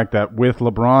in the fact that with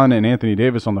LeBron and Anthony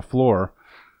Davis on the floor,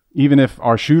 even if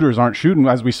our shooters aren't shooting,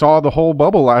 as we saw the whole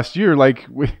bubble last year, like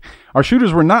our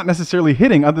shooters were not necessarily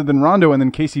hitting other than Rondo, and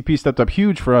then KCP stepped up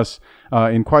huge for us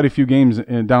in quite a few games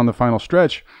down the final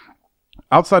stretch.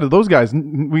 Outside of those guys,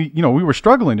 we were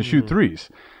struggling to shoot threes.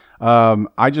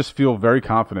 I just feel very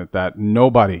confident that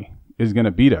nobody is going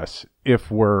to beat us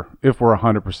if we're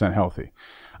 100% healthy,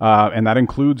 and that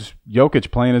includes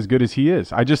Jokic playing as good as he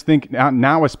is. I just think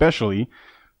now especially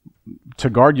to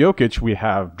guard Jokic, we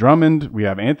have Drummond, we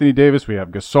have Anthony Davis, we have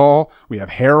Gasol, we have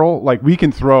Harrell. Like, we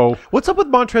can throw. What's up with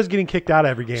Montrez getting kicked out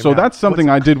every game? So that's something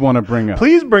I did want to bring up.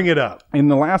 Please bring it up. In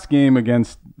the last game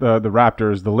against the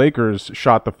Raptors, the Lakers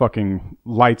shot the fucking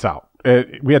lights out.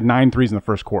 We had 9 threes in the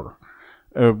first quarter,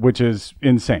 which is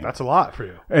insane. That's a lot for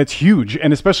you. It's huge,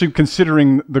 and especially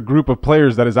considering the group of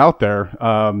players that is out there.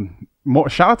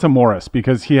 Shout out to Morris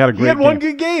because he had a great game. He had one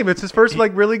good game. It's his first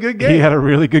really good game. He had a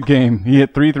really good game. He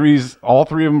hit 3 threes, all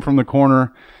 3 of them from the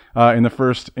corner in the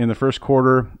first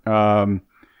quarter.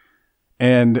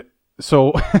 And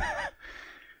so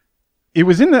it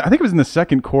was I think it was in the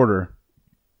second quarter.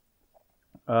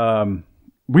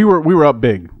 We were up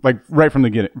big, like right from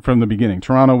the beginning.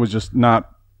 Toronto was just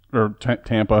not, or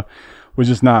Tampa was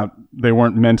just not. They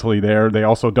weren't mentally there. They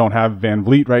also don't have Van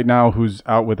Vliet right now, who's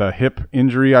out with a hip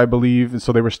injury, I believe. And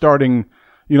so they were starting,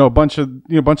 a bunch of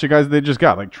guys they just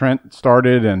got, like Trent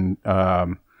started, and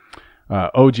OG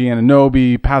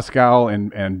Anunoby, Pascal,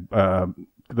 and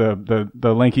the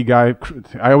lanky guy.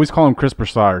 I always call him Chris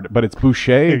Broussard, but it's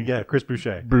Boucher. Yeah, Chris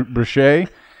Boucher. Boucher.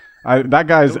 That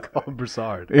guy's. Don't call him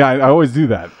Broussard. Yeah, I always do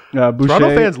that. Boucher,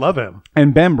 Toronto fans love him.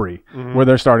 And Bembry, where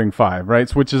they're starting 5, right?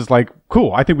 So, which is like,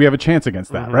 cool. I think we have a chance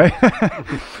against that, right?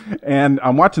 And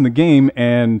I'm watching the game,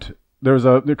 and there's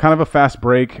kind of a fast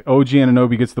break. OG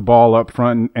Anunoby gets the ball up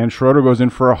front, and Schroeder goes in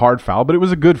for a hard foul, but it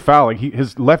was a good foul. Like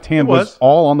his left hand was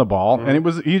all on the ball,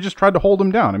 and he just tried to hold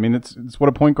him down. I mean, it's what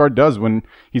a point guard does when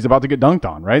he's about to get dunked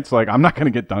on, right? So, like, I'm not going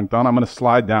to get dunked on. I'm going to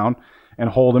slide down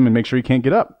and hold him and make sure he can't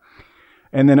get up.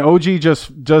 And then OG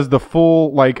just does the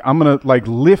full, like, I'm going to, like,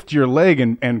 lift your leg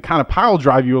and kind of pile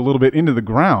drive you a little bit into the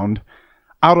ground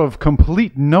out of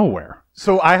complete nowhere.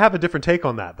 So I have a different take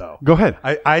on that, though. Go ahead.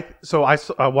 I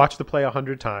watched the play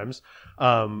 100 times,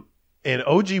 and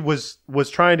OG was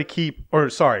trying to keep,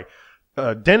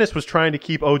 Dennis was trying to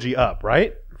keep OG up,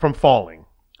 right? From falling,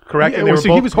 correct? Yeah,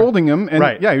 so he was holding him, and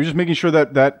he was just making sure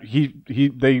that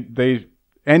they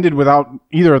ended without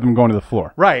either of them going to the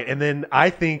floor. Right, and then I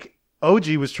think OG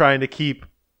was trying to keep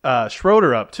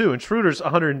Schroeder up too, and Schroeder's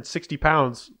 160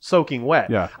 pounds soaking wet.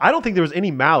 Yeah. I don't think there was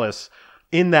any malice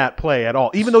in that play at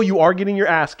all, even though you are getting your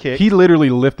ass kicked. He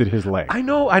literally lifted his leg. I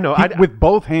know. He, with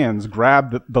both hands,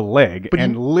 grabbed the leg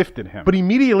and lifted him. But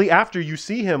immediately after, you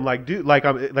see him like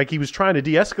he was trying to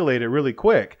de-escalate it really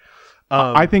quick.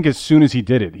 I think as soon as he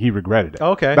did it, he regretted it.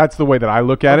 Okay. That's the way that I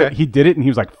look at it. He did it, and he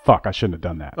was like, fuck, I shouldn't have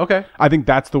done that. Okay. I think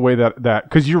that's the way that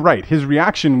because you're right. His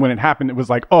reaction when it happened, it was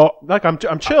like, oh. Like, I'm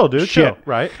chill, dude. Shit. Chill,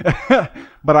 right?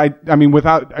 But I mean,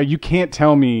 you can't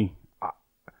tell me.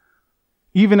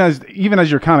 even as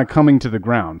you're kind of coming to the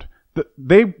ground,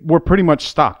 they were pretty much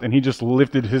stopped, and he just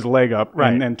lifted his leg up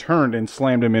and turned and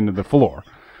slammed him into the floor.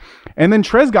 And then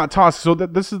Trez got tossed. So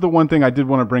this is the one thing I did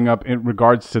want to bring up in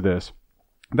regards to this.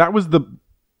 That was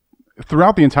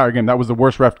throughout the entire game, that was the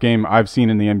worst ref game I've seen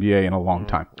in the NBA in a long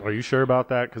time. Are you sure about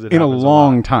that? Because in a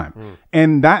long time.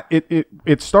 And that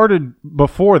it started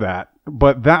before that,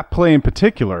 but that play in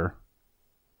particular,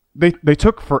 they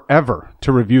took forever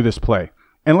to review this play.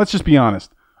 And let's just be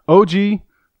honest, OG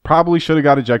probably should have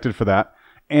got ejected for that.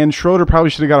 And Schroeder probably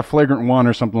should have got a flagrant 1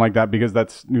 or something like that, because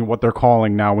that's what they're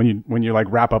calling now when you like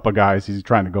wrap up a guy as he's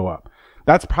trying to go up.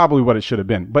 That's probably what it should have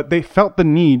been. But they felt the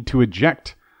need to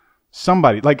eject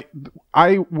somebody. Like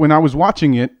when I was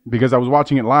watching it, because I was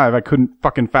watching it live, I couldn't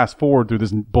fucking fast forward through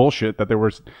this bullshit that they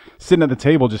were sitting at the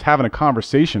table just having a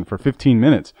conversation for 15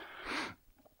 minutes.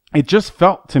 It just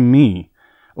felt to me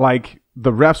like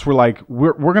the refs were like,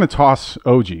 we're going to toss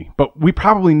OG, but we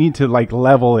probably need to like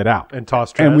level it out and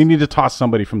toss Trez. And we need to toss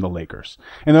somebody from the Lakers.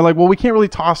 And they're like, well, we can't really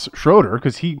toss Schroeder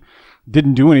because he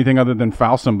didn't do anything other than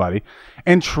foul somebody.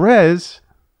 And Trez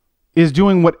is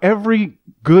doing what every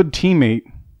good teammate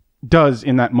does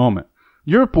in that moment.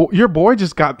 Your boy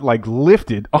just got like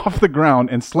lifted off the ground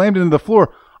and slammed into the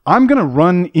floor. I'm going to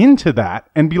run into that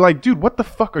and be like, dude, what the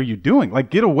fuck are you doing? Like,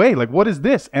 get away. Like, what is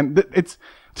this? And it's,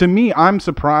 to me, I'm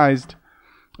surprised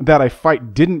that a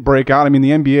fight didn't break out. I mean, the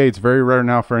NBA, it's very rare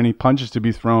now for any punches to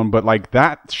be thrown, but like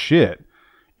that shit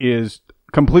is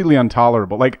completely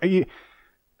intolerable. Like,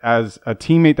 as a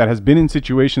teammate that has been in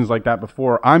situations like that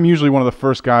before, I'm usually one of the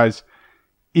first guys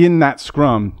in that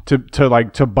scrum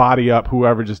to body up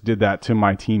whoever just did that to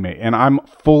my teammate. And I'm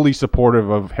fully supportive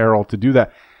of Harrell to do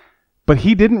that. But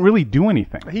he didn't really do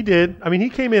anything. He did. I mean, he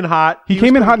came in hot. He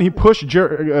came in hot and he pushed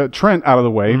Trent out of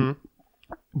the way. Mm-hmm.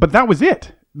 But that was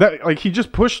it. He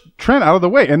just pushed Trent out of the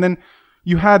way. And then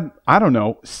you had, I don't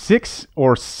know, 6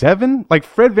 or 7. Like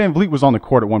Fred VanVleet was on the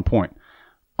court at one point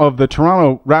of the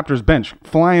Toronto Raptors bench,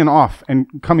 flying off and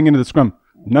coming into the scrum.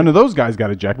 None of those guys got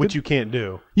ejected. Which you can't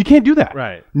do. You can't do that.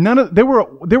 Right. They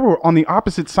were on the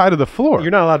opposite side of the floor.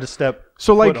 You're not allowed to step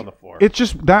foot on the floor. It's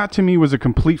just, that to me was a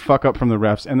complete fuck up from the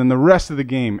refs. And then the rest of the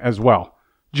game as well.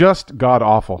 Just god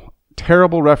awful.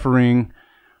 Terrible refereeing.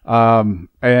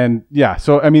 And yeah,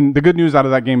 so I mean, the good news out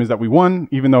of that game is that we won,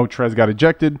 even though Trez got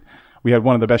ejected. We had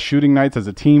one of the best shooting nights as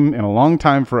a team in a long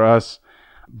time for us.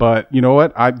 But you know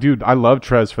what? I love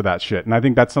Trez for that shit. And I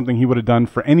think that's something he would have done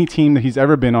for any team that he's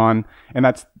ever been on. And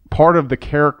that's part of the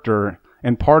character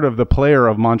and part of the player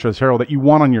of Montrezl Harrell that you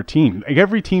want on your team. Like,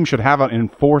 every team should have an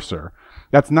enforcer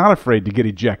that's not afraid to get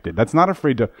ejected. That's not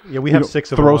afraid to we have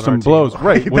 6 of throw them some blows.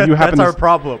 Right. That's our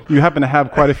problem. You happen to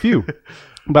have quite a few.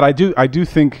 But I do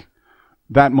think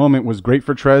that moment was great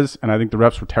for Trez, and I think the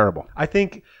refs were terrible. I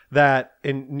think that,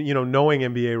 knowing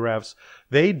NBA refs,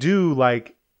 they do,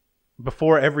 like,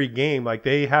 before every game, like,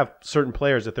 they have certain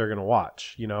players that they're going to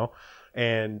watch,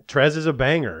 and Trez is a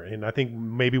banger. And I think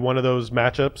maybe one of those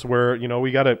matchups where,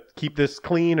 we got to keep this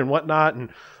clean and whatnot. And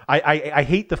I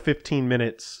hate the 15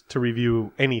 minutes to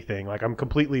review anything. Like, I'm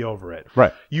completely over it.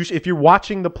 Right. If you're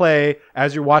watching the play,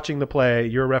 as you're watching the play,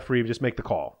 you're a referee, just make the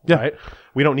call. Yeah. Right.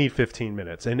 We don't need 15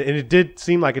 minutes. And it did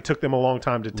seem like it took them a long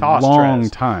time to toss Trez. Long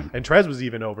time. And Trez was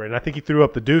even over it. And I think he threw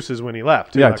up the deuces when he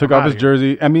left. Yeah, took off his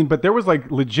jersey. I mean, but there was like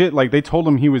legit, like, they told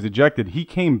him he was ejected. He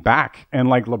came back and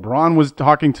like LeBron was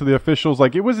talking to the officials.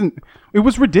 Like, it was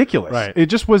ridiculous. Right.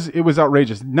 It was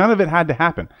outrageous. None of it had to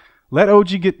happen. Let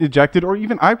OG get ejected, or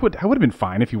even I would have been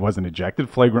fine if he wasn't ejected,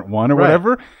 flagrant 1 or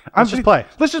whatever. Let's just play.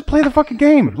 Let's just play the fucking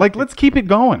game. Like, let's keep it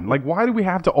going. Like, why do we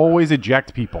have to always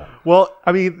eject people? Well,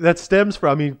 I mean, that stems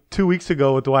from, 2 weeks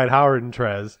ago with Dwight Howard and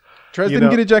Trez. Trez didn't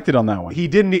get ejected on that one. He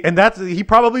didn't, and he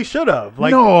probably should have.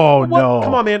 Like, no.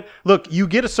 Come on, man. Look, you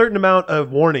get a certain amount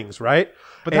of warnings, right?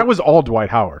 But that was all Dwight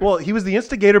Howard. Well, he was the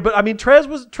instigator, but I mean, Trez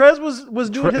was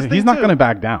doing his thing. He's not going to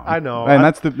back down. I know, and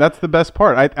that's the best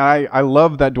part. I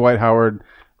love that Dwight Howard,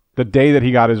 the day that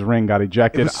he got his ring, got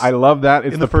ejected. I love that.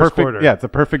 It's in the first perfect quarter. Yeah, it's a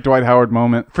perfect Dwight Howard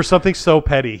moment for something so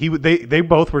petty. They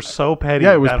both were so petty.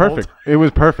 Yeah, it was perfect. It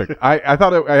was perfect. I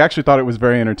actually thought it was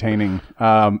very entertaining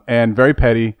and very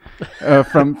petty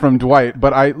from Dwight.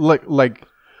 But I like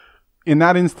in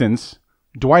that instance,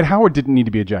 Dwight Howard didn't need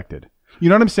to be ejected. You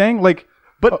know what I'm saying? Like.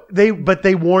 But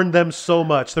they warned them so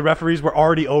much. The referees were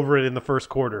already over it in the first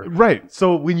quarter. Right.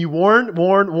 So when you warn,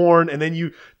 and then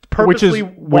you purposely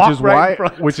walk right in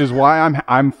front. Which is why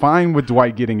I'm fine with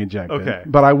Dwight getting ejected. Okay.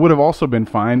 But I would have also been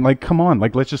fine. Like, come on,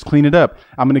 like let's just clean it up.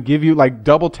 I'm going to give you like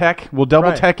double tech. We'll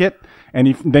double tech it.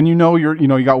 And then you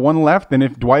got one left. And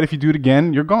if you do it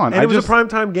again, you're gone. And it was a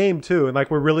primetime game too. And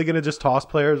like, we're really going to just toss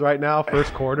players right now,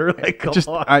 first quarter. Like, come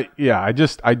on.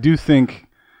 I do think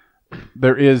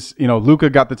there is, Luka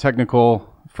got the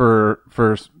technical for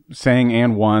saying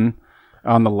and one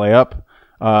on the layup.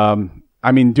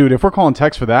 I mean, dude, if we're calling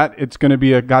techs for that, it's going to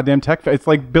be a goddamn tech. It's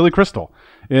like Billy Crystal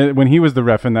when he was the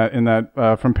ref in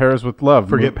that From Paris with Love.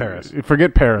 Forget Paris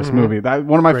movie. That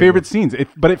one of my favorite scenes.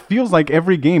 But it feels like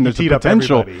every game there's a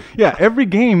potential. Yeah, every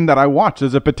game that I watch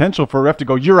there's a potential for a ref to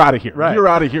go, "You're out of here. Right. You're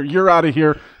out of here. You're out of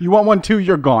here. You want 1-2,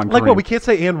 you're gone." Like Kareem. what? We can't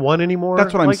say and one anymore.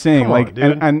 That's what I'm saying. Like,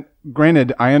 and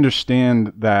granted, I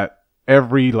understand that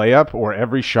every layup or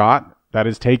every shot that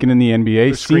is taken in the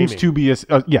NBA seems to be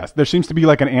there seems to be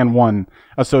like an and one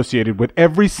associated with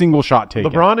every single shot taken.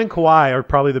 LeBron and Kawhi are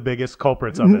probably the biggest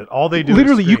culprits of it. All they do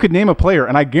literally, is you could name a player,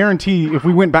 and I guarantee if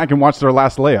we went back and watched their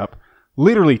last layup,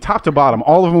 literally top to bottom,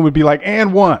 all of them would be like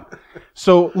and one.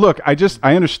 So look, I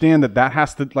understand that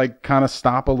has to like kind of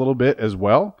stop a little bit as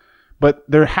well. But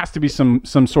there has to be some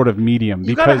sort of medium.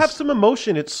 You gotta have some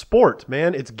emotion. It's sport,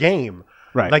 man. It's game.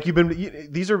 Right. Like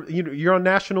you're on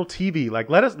national TV. Like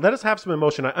let us have some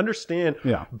emotion. I understand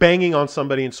banging on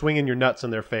somebody and swinging your nuts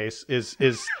in their face is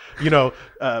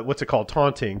what's it called?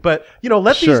 Taunting. But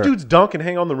let these dudes dunk and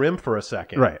hang on the rim for a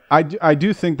second. Right. I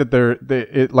do think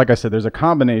that like I said, there's a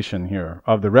combination here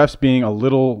of the refs being a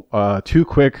little too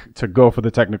quick to go for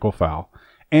the technical foul,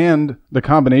 and the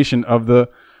combination of the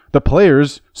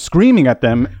players screaming at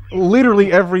them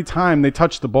literally every time they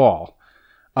touch the ball.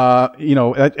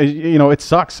 It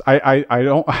sucks. I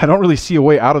don't really see a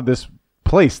way out of this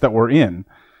place that we're in,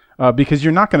 because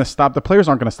you're not going to stop. The players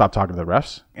aren't going to stop talking to the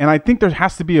refs. And I think there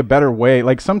has to be a better way.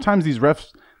 Like sometimes these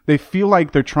refs, they feel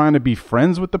like they're trying to be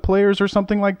friends with the players or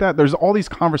something like that. There's all these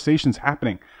conversations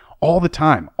happening all the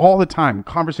time,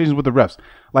 conversations with the refs.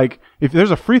 Like if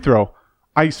there's a free throw,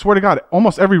 I swear to God,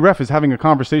 almost every ref is having a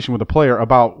conversation with a player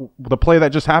about the play that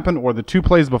just happened or the two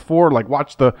plays before, like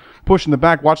watch the push in the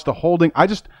back, watch the holding. I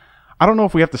don't know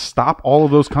if we have to stop all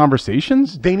of those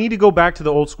conversations. They need to go back to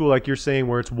the old school, like you're saying,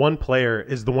 where it's one player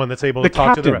is the one that's able to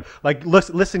talk to the ref. Like,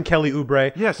 listen, Kelly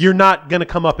Oubre, yes, you're not going to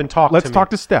come up and talk to me. Let's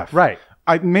talk to Steph. Right.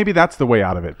 Maybe that's the way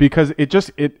out of it, because it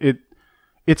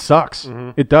sucks.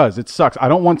 Mm-hmm. It does. It sucks. I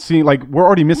don't want seeing, like, we're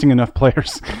already missing enough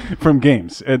players from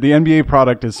games. The NBA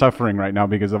product is suffering right now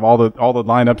because of all the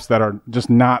lineups that are just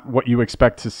not what you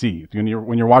expect to see. When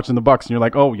you're watching the Bucks and you're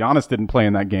like, oh, Giannis didn't play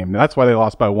in that game. That's why they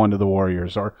lost by 1 to the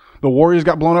Warriors. Or the Warriors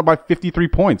got blown up by 53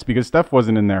 points because Steph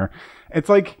wasn't in there. It's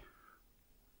like,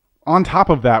 on top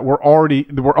of that, we're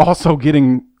also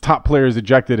getting top players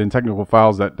ejected in technical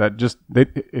fouls that just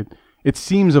it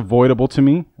seems avoidable to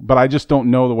me, but I just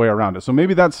don't know the way around it. So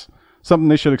maybe that's something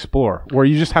they should explore, where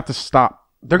you just have to stop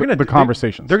the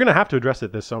conversations. They're going to have to address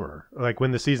it this summer, like when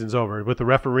the season's over, with the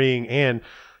refereeing and,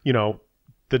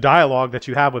 the dialogue that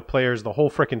you have with players the whole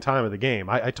freaking time of the game.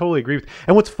 I totally agree with you.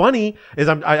 And what's funny is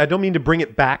I don't mean to bring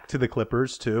it back to the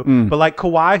Clippers too, but like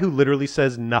Kawhi, who literally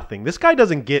says nothing. This guy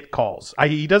doesn't get calls.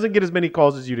 He doesn't get as many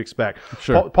calls as you'd expect.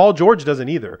 Sure. Paul George doesn't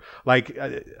either. Like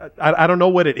I don't know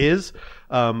what it is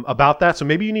about that. So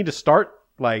maybe you need to start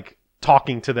like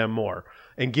talking to them more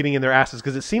and getting in their asses,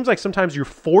 because it seems like sometimes you're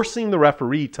forcing the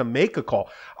referee to make a call.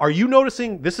 Are you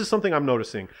noticing? This is something I'm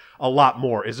noticing a lot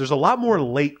more. There's a lot more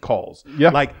late calls. Yeah.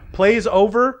 Like plays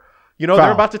over, foul.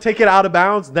 They're about to take it out of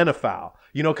bounds, then a foul.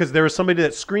 Because there was somebody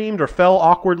that screamed or fell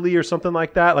awkwardly or something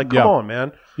like that. Like, come on,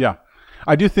 man. Yeah.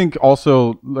 I do think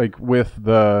also, like, with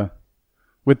the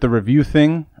review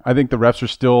thing, I think the refs are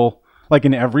still, like,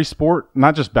 in every sport,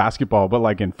 not just basketball, but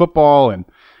like in football, and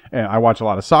I watch a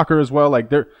lot of soccer as well. Like,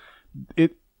 the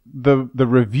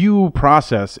review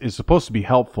process is supposed to be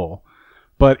helpful,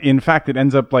 but in fact it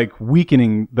ends up like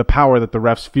weakening the power that the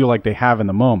refs feel like they have in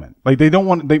the moment. Like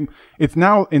it's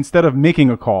now, instead of making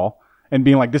a call and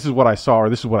being like, this is what I saw or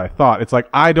this is what I thought, it's like,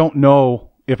 I don't know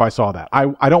if I saw that.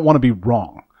 I don't want to be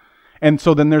wrong. And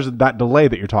so then there's that delay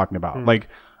that you're talking about. Like,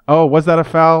 oh, was that a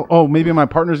foul? Oh, maybe my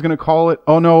partner's going to call it.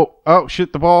 Oh no. Oh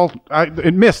shit, the ball,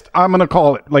 it missed. I'm going to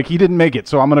call it. Like, he didn't make it,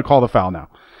 so I'm going to call the foul now.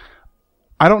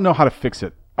 I don't know how to fix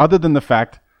it, other than the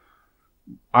fact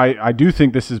I do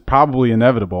think this is probably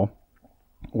inevitable,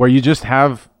 where you just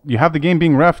have the game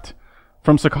being reffed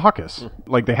from Secaucus.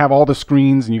 Like, they have all the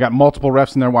screens and you got multiple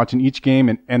refs in there watching each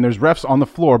game, and there's refs on the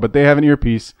floor, but they have an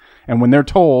earpiece, and when they're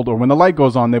told or when the light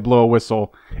goes on, they blow a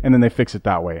whistle and then they fix it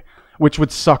that way, which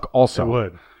would suck also. It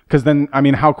would. Because then, I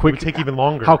mean, how quick? It would take even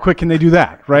longer. How quick can they do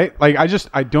that, right? Like,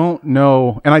 I don't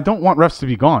know, and I don't want refs to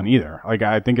be gone either. Like,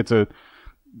 I think it's a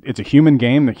human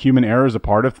game. That human error is a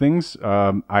part of things.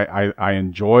 I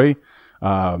enjoy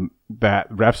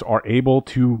that refs are able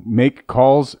to make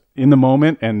calls in the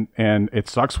moment, and it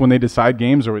sucks when they decide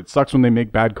games, or it sucks when they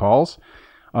make bad calls.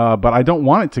 But I don't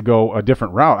want it to go a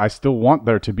different route. I still want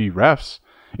there to be refs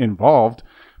involved.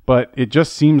 But it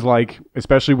just seems like,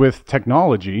 especially with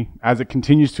technology, as it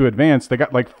continues to advance, they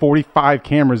got like 45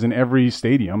 cameras in every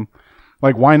stadium.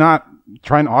 Like, why not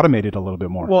try and automate it a little bit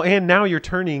more? Well, and now you're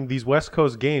turning these West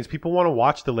Coast games. People want to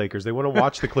watch the Lakers. They want to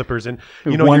watch the Clippers. And,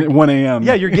 1 a.m.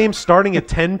 Yeah, your game's starting at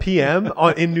 10 p.m.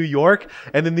 in New York.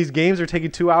 And then these games are taking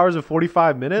 2 hours and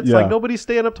 45 minutes. Yeah. Like, nobody's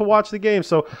staying up to watch the game.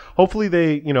 So hopefully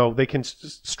they can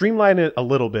streamline it a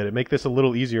little bit and make this a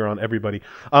little easier on everybody.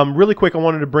 Really quick, I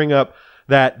wanted to bring up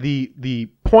that the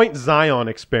point Zion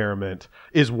experiment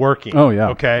is working. Oh, yeah.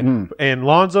 Okay. And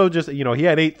Lonzo just, he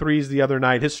had 8 threes the other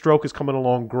night. His stroke is coming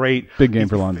along great. Big game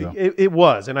for Lonzo. It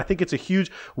was. And I think it's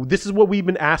this is what we've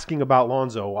been asking about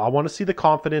Lonzo. I want to see the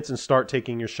confidence and start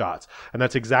taking your shots. And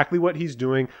that's exactly what he's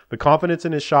doing. The confidence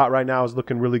in his shot right now is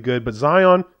looking really good. But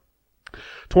Zion,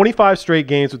 25 straight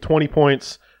games with 20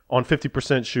 points on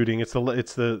 50% shooting. It's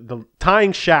the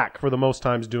tying Shaq for the most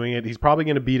times doing it. He's probably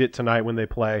going to beat it tonight when they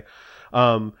play.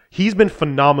 He's been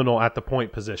phenomenal at the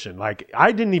point position. Like,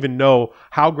 I didn't even know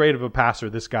how great of a passer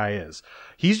this guy is.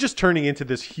 He's just turning into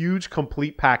this huge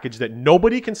complete package that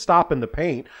nobody can stop in the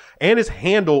paint, and his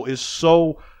handle is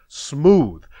so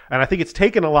smooth. And I think it's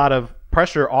taken a lot of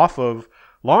pressure off of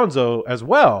Lonzo as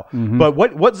well. Mm-hmm. But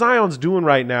what Zion's doing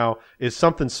right now is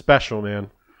something special,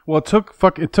 man. Well,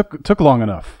 it took long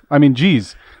enough. I mean,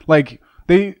 geez, like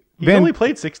He's only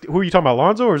played 60. Who are you talking about,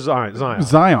 Lonzo or Zion?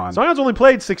 Zion. Zion's only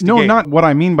played 60 No, games. not what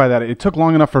I mean by that. It took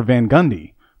long enough for Van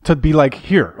Gundy to be like,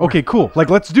 here, okay, cool. Like,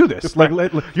 let's do this. Like,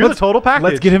 you're the total package.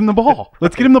 Let's get him the ball.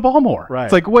 Let's get him the ball more. Right.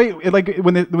 It's like, wait, like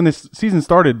when this season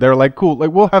started, they're like, cool.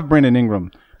 Like, we'll have Brandon Ingram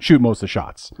shoot most of the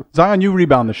shots. Zion, you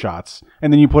rebound the shots,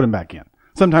 and then you put him back in.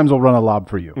 Sometimes we'll run a lob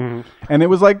for you. Mm-hmm. And it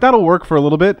was like, that'll work for a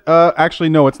little bit. Actually,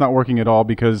 no, it's not working at all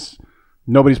because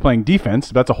nobody's playing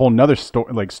defense. That's a whole nother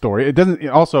story. It doesn't.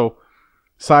 Also,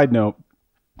 side note,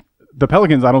 the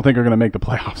Pelicans, I don't think are going to make the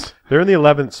playoffs. They're in the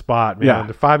 11th spot, man. Yeah.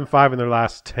 They're 5-5 in their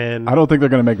last 10. I don't think they're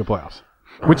going to make the playoffs,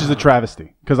 which is a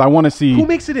travesty because I want to see who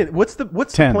makes it in. What's the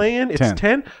play-in? It's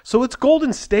 10. So it's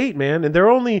Golden State, man, and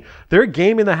they're a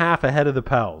game and a half ahead of the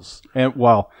Pels. And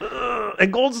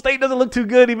and Golden State doesn't look too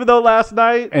good, even though last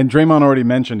night. And Draymond already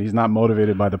mentioned he's not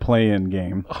motivated by the play-in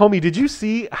game. Homie, did you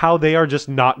see how they are just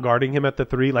not guarding him at the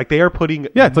 3? Like, they are putting.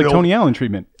 Yeah, it's like Tony Allen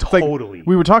treatment. Totally. Like,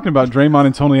 we were talking about Draymond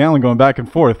and Tony Allen going back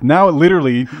and forth. Now,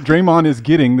 literally, Draymond is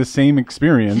getting the same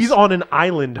experience. He's on an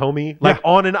island, homie. Like,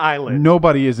 on an island.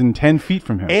 Nobody is in 10 feet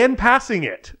from him. And passing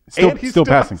it. Still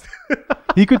passing.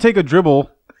 He could take a dribble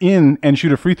in and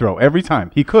shoot a free throw every time.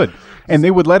 He could. And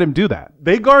they would let him do that.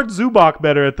 They guard Zubac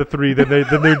better at the 3 than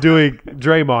they're doing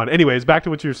Draymond. Anyways, back to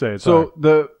what you were saying. Sorry.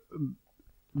 So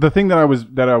the thing that I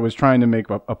was trying to make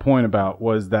a point about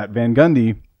was that Van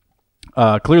Gundy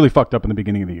clearly fucked up in the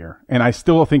beginning of the year, and I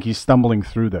still think he's stumbling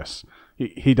through this.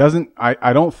 He doesn't.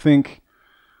 I don't think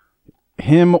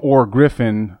him or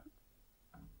Griffin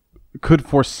could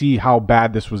foresee how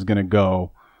bad this was going to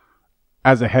go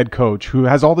as a head coach who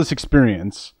has all this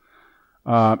experience.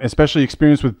 Especially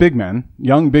experience with big men,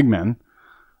 young big men.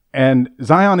 And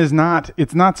Zion it's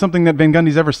not something that Van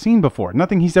Gundy's ever seen before.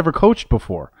 Nothing he's ever coached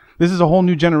before. This is a whole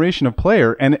new generation of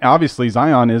player. And obviously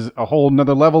Zion is a whole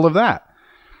nother level of that.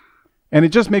 And it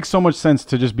just makes so much sense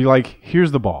to just be like,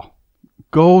 here's the ball.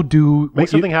 Go do. Make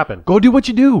something happen. Go do what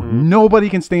you do. Mm-hmm. Nobody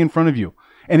can stay in front of you.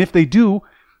 And if they do,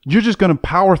 you're just going to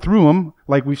power through them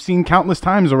like we've seen countless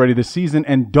times already this season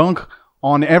and dunk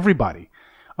on everybody.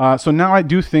 So now I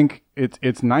do think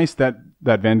it's nice that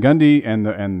Van Gundy and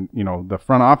the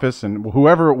front office and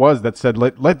whoever it was that said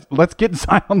let's get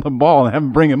Zion the ball and have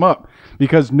him bring him up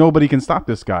because nobody can stop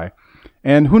this guy.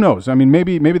 And who knows? I mean,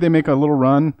 maybe they make a little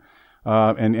run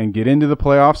and get into the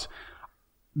playoffs.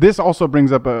 This also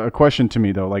brings up a question to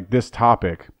me though, like this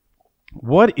topic.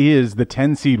 What is the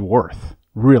 10 seed worth,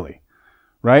 really?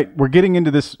 Right? We're getting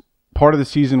into this part of the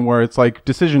season where it's like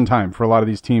decision time for a lot of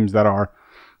these teams that are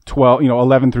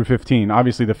 11 through 15.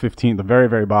 Obviously the 15, the very,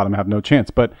 very bottom have no chance.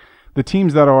 But the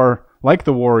teams that are like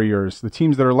the Warriors, the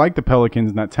teams that are like the Pelicans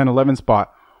in that 10-11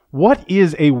 spot, what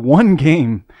is a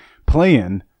one-game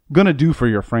play-in going to do for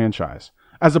your franchise?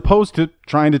 as opposed to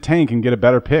trying to tank and get a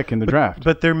better pick in the draft.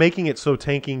 But they're making it so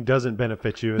tanking doesn't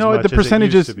benefit you as No, much the as it used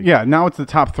percentages, to be. yeah, now it's the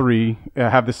top three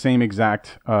have the same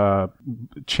exact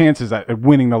chances at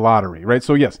winning the lottery, right?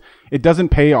 So, yes, it doesn't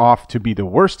pay off to be the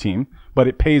worst team, but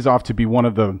it pays off to be one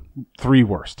of the three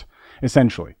worst,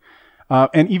 essentially.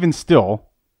 And even still,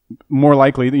 more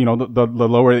likely, you know, the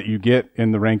lower that you get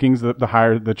in the rankings, the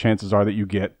higher the chances are that you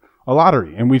get a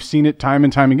lottery. And we've seen it time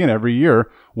and time again every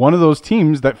year. One of those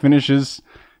teams that finishes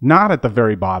not at the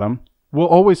very bottom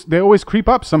they always creep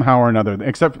up somehow or another,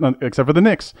 except for the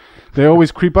Knicks. They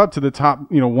always creep up to the top,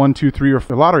 you know, 1, 2, 3 or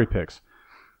 4 lottery picks.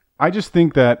 I just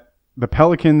think that the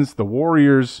Pelicans, the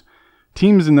Warriors,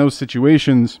 teams in those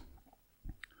situations,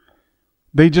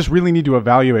 they just really need to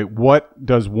evaluate what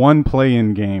does one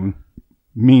play-in game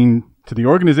mean to the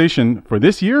organization for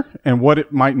this year and what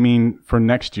it might mean for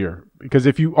next year. Because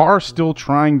if you are still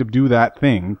trying to do that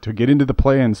thing to get into the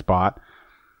play-in spot,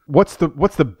 what's the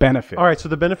benefit? All right, so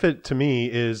the benefit to me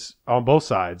is on both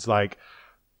sides. Like,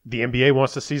 the NBA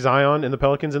wants to see Zion and the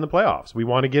Pelicans in the playoffs. We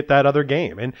want to get that other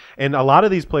game. And a lot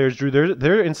of these players, Drew,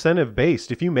 they're incentive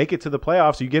based. If you make it to the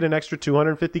playoffs, you get an extra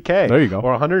 $250K. There you go.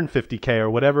 Or $150K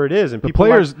or whatever it is. And the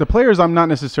players I'm not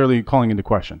necessarily calling into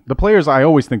question. The players, I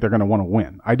always think they're going to want to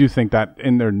win. I do think that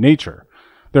in their nature,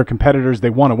 they're competitors,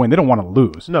 they want to win. They don't want to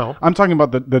lose. No. I'm talking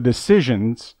about the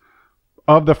decisions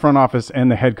of the front office and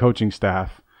the head coaching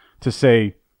staff to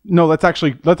say, no, let's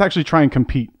actually try and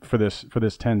compete for this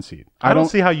 10 seed. I don't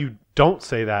see how you don't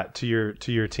say that to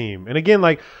your team. And again,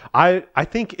 like I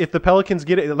think if the Pelicans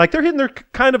get it, like they're hitting their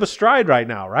kind of a stride right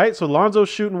now, right? So Lonzo's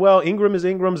shooting well, Ingram is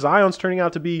Ingram, Zion's turning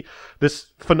out to be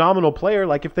this phenomenal player.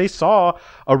 Like if they saw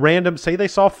a random, say they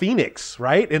saw Phoenix,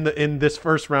 right, in this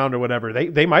first round or whatever,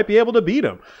 they might be able to beat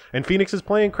them. And Phoenix is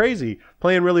playing crazy,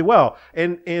 playing really well.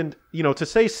 And you know, to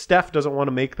say Steph doesn't want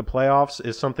to make the playoffs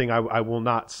is something I will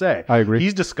not say. I agree.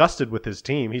 He's disgusted with his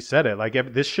team. He said it. Like,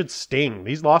 this should sting.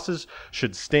 These losses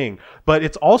should sting. But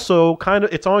it's also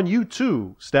it's on you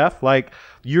too, Steph. Like,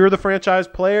 you're the franchise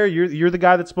player. You're the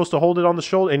guy that's supposed to hold it on the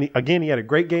shoulder. And again, he had a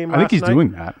great game last night. I think he's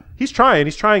doing that. He's trying.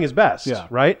 He's trying his best, Yeah.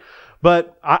 right?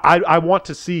 But I want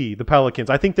to see the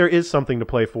Pelicans. I think there is something to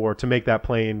play for to make that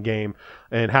play-in game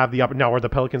and have the opportunity. Now, are the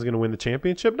Pelicans going to win the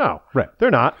championship? No. Right.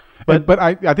 They're not. But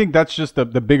I think that's just the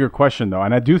bigger question, though.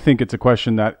 And I do think it's a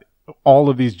question that all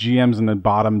of these GMs in the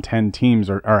bottom 10 teams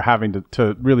are having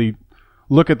to really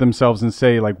look at themselves and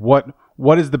say, like,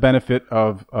 what is the benefit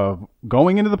of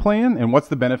going into the play-in, and what's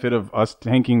the benefit of us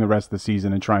tanking the rest of the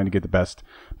season and trying to get the best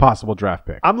possible draft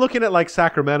pick? I'm looking at like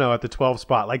Sacramento at the 12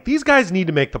 spot. Like, these guys need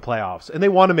to make the playoffs, and they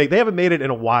haven't made it in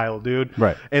a while, dude.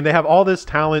 Right. And they have all this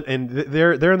talent, and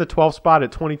they're in the 12 spot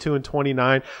at 22 and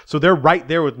 29. So they're right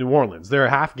there with New Orleans. They're a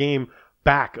half game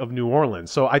back of New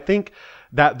Orleans. So I think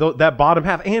that that bottom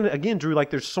half, and again, Drew, like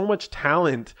there's so much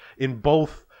talent in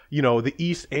both, you know, the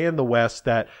East and the West,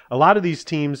 that a lot of these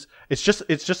teams, it's just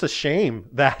a shame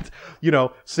that, you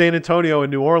know, San Antonio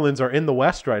and New Orleans are in the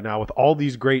West right now with all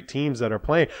these great teams that are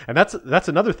playing. And that's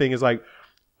another thing, is like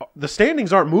the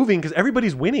standings aren't moving because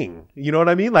everybody's winning. You know what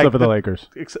I mean? Like, Except for the Lakers.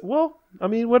 Well, I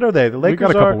mean, what are they? The Lakers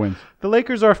got a couple wins. The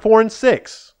Lakers are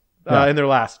 4-6 Yeah. in their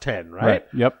last 10, right?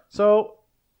 Yep. So,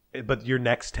 but your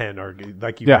next 10 are,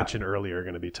 like you Yeah. mentioned earlier, are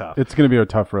going to be tough. It's going to be a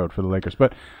tough road for the Lakers,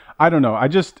 but I don't know.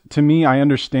 To me, I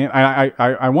understand.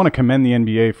 I want to commend the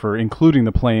NBA for including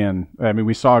the play-in. I mean,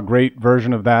 we saw a great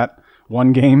version of that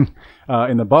one game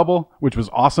in the bubble, which was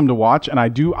awesome to watch, and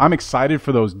I'm excited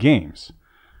for those games.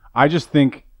 I just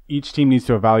think each team needs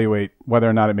to evaluate whether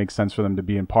or not it makes sense for them to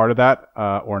be in part of that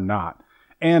or not.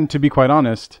 And to be quite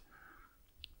honest,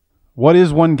 what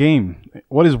is one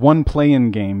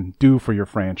play-in game do for your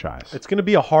franchise? It's going to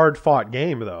be a hard-fought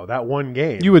game, though, that one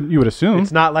game. You would assume.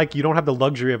 It's not like you don't have the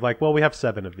luxury of like, well, we have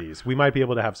 7 of these. We might be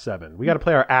able to have 7. We got to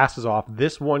play our asses off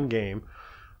this one game.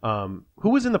 Who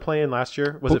was in the play-in last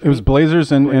year? It was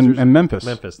Blazers and Memphis.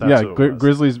 Memphis, that's who it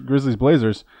was. Grizzlies,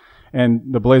 Blazers. And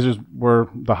the Blazers were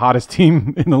the hottest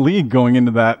team in the league going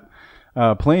into that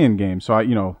play-in game.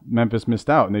 So, Memphis missed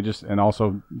out, and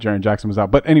also Jaren Jackson was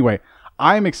out. But anyway,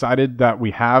 I'm excited that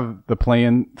we have the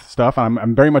play-in stuff.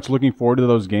 I'm very much looking forward to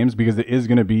those games because it is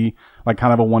going to be like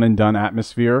kind of a one-and-done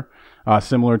atmosphere,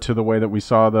 similar to the way that we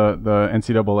saw the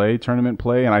NCAA tournament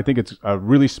play. And I think it's a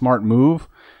really smart move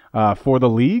for the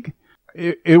league.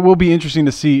 It will be interesting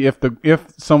to see if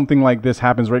something like this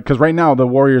happens, right? Because right now the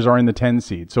Warriors are in the 10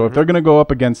 seed. So if they're going to go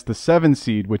up against the 7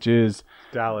 seed, which is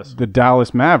the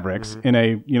Dallas Mavericks, in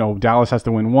a Dallas has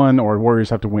to win 1 or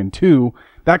Warriors have to win 2,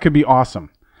 that could be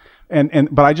awesome.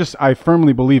 But I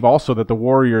firmly believe also that the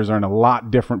Warriors are in a lot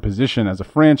different position as a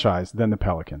franchise than the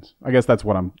Pelicans. I guess that's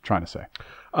what I'm trying to say.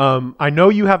 I know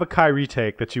you have a Kyrie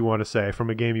take that you want to say from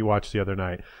a game you watched the other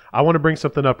night. I want to bring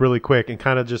something up really quick and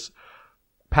kind of just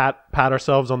pat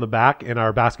ourselves on the back in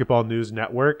our Basketball News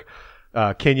Network.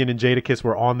 Kenyon and Jadakiss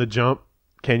were on the jump.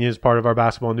 Kenyon is part of our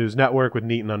Basketball News Network with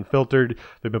Neat and Unfiltered.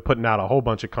 They've been putting out a whole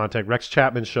bunch of content. Rex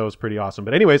Chapman's show is pretty awesome.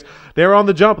 But anyways, they were on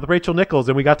the jump with Rachel Nichols,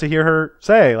 and we got to hear her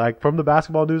say, like, from the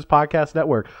Basketball News Podcast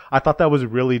Network. I thought that was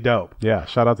really dope. Yeah,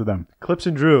 shout out to them. Clips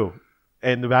and Drew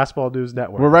and the Basketball News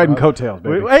Network. We're riding coattails,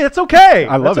 baby. Hey, it's okay.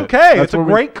 I love it. It's okay. That's It's a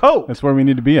great coat. That's where we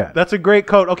need to be at. That's a great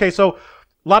coat. Okay, so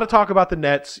a lot of talk about the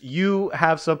Nets. You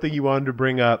have something you wanted to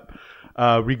bring up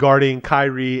regarding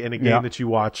Kyrie in a game that you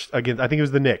watched against, I think it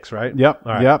was the Knicks, right? Yep.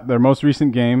 All right. Yep. Their most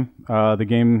recent game, the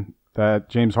game that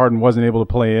James Harden wasn't able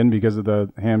to play in because of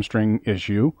the hamstring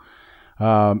issue.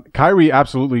 Kyrie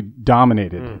absolutely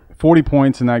dominated. 40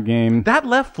 points in that game. That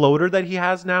left floater that he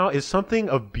has now is something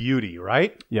of beauty,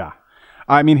 right? Yeah.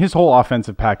 I mean, his whole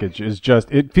offensive package is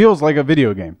just, it feels like a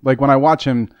video game. Like when I watch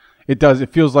him,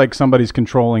 it feels like somebody's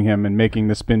controlling him and making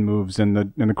the spin moves and the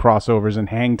crossovers and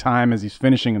hang time as he's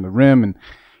finishing in the rim. And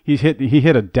he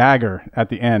hit a dagger at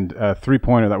the end, a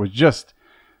 3-pointer that was just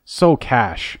so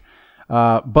cash.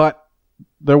 But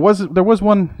there was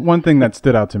one thing that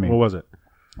stood out to me. What was it?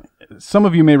 Some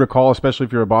of you may recall, especially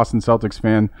if you're a Boston Celtics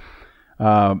fan,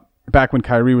 back when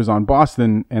Kyrie was on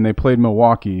Boston and they played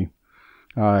Milwaukee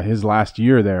his last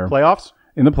year there. Playoffs?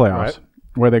 In the playoffs. Right.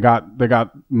 Where they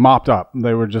got mopped up.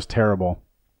 They were just terrible.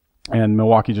 And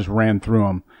Milwaukee just ran through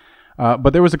them.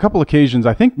 But there was a couple occasions,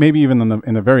 I think maybe even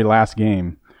in the very last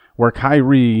game, where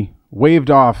Kyrie waved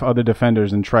off other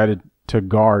defenders and tried to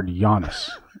guard Giannis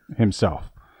himself.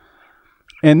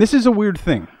 And this is a weird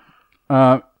thing.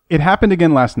 It happened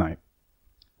again last night,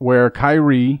 where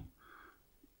Kyrie,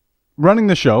 running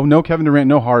the show, no Kevin Durant,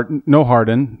 no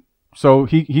Harden, so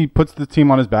he puts the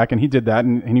team on his back, and he did that,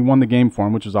 and he won the game for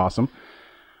him, which is awesome.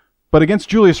 But against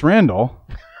Julius Randle,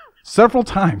 several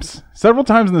times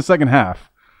in the second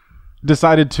half,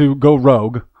 decided to go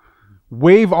rogue,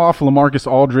 wave off LaMarcus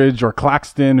Aldridge or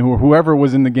Claxton, or whoever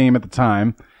was in the game at the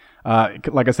time.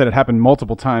 Like I said, it happened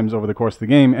multiple times over the course of the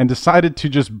game, and decided to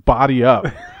just body up,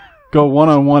 go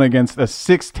one-on-one against a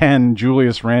 6'10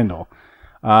 Julius Randle,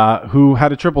 who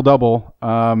had a triple-double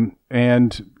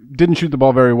and didn't shoot the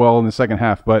ball very well in the second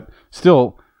half, but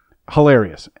still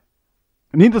hilarious.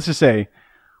 Needless to say,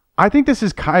 I think this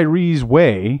is Kyrie's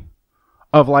way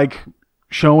of like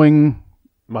showing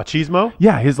machismo.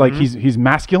 Yeah, he's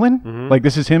masculine. Like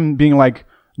this is him being like,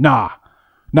 nah,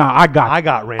 I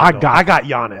got Randall. I got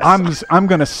Giannis. I'm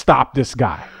gonna stop this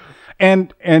guy.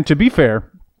 And to be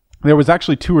fair, there was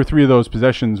actually 2 or 3 of those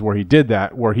possessions where he did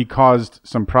that, where he caused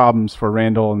some problems for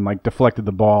Randall and like deflected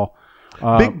the ball.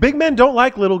 Big men don't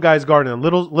like little guys guarding them.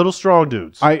 Little strong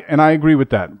dudes. I agree with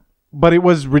that. But it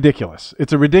was ridiculous.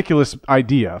 It's a ridiculous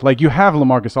idea. Like you have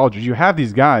LaMarcus Aldridge, you have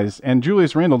these guys, and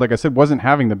Julius Randle, like I said, wasn't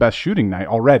having the best shooting night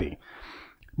already.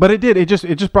 But it did. It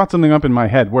just brought something up in my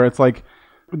head where it's like,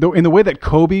 in the way that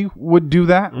Kobe would do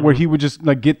that, where he would just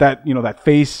like get that, that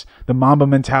face, the Mamba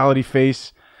mentality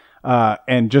face,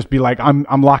 and just be like,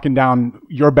 I'm locking down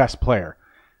your best player.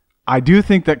 I do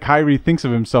think that Kyrie thinks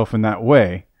of himself in that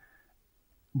way.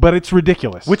 But it's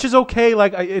ridiculous. Which is okay.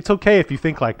 Like, it's okay if you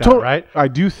think like that, right? I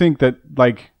do think that,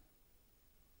 like,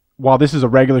 while this is a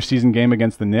regular season game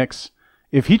against the Knicks,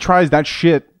 if he tries that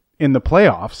shit in the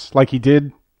playoffs, like he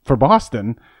did for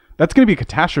Boston, that's going to be a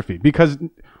catastrophe. Because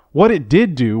what it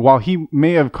did do, while he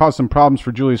may have caused some problems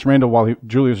for Julius Randle while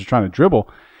Julius was trying to dribble,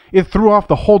 it threw off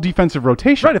the whole defensive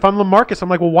rotation. Right. If I'm LaMarcus, I'm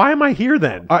like, well, why am I here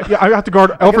then? Yeah, I have to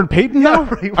guard Elfrid Payton now?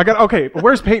 Right. Okay,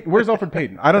 where's Payton? Where's Elfrid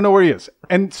Payton? I don't know where he is.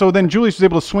 And so then Julius was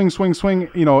able to swing,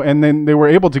 and then they were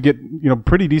able to get,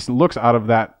 pretty decent looks out of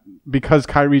that because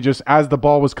Kyrie just, as the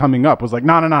ball was coming up, was like,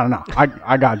 no.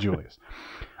 I got Julius.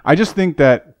 I just think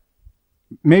that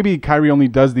maybe Kyrie only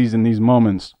does these in these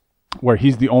moments where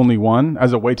he's the only one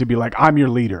as a way to be like, I'm your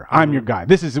leader. I'm your guy.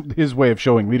 This is his way of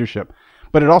showing leadership.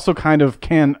 But it also kind of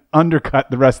can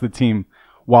undercut the rest of the team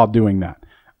while doing that.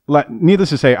 Needless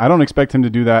to say, I don't expect him to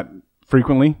do that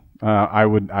frequently. I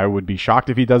would be shocked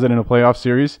if he does it in a playoff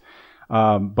series.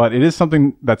 But it is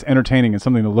something that's entertaining and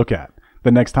something to look at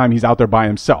the next time he's out there by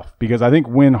himself. Because I think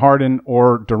when Harden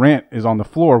or Durant is on the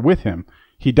floor with him,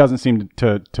 he doesn't seem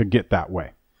to get that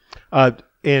way.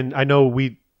 And I know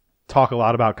we talk a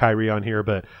lot about Kyrie on here,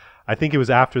 but I think it was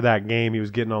after that game he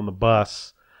was getting on the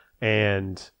bus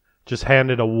and just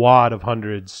handed a wad of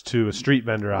hundreds to a street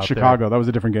vendor out Chicago. there. That was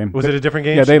a different game. Was it a different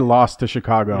game? Yeah, they lost to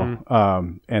Chicago,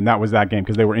 and that was that game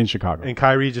because they were in Chicago. And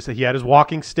Kyrie he had his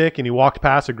walking stick and he walked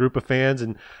past a group of fans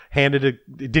and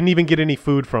didn't even get any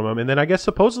food from him. And then I guess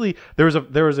supposedly there was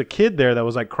a kid there that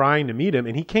was like crying to meet him,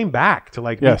 and he came back to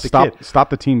meet the kid. Stop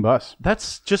the team bus.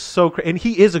 That's just so crazy. And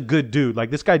he is a good dude. Like,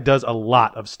 this guy does a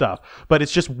lot of stuff, but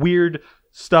it's just weird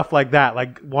stuff like that,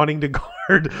 like wanting to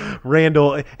guard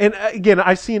Randall. And again,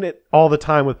 I've seen it all the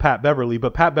time with Pat Beverly,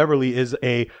 but Pat Beverly is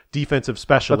a defensive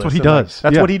specialist. That's what he does.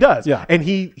 That's what he does. Yeah. And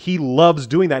he loves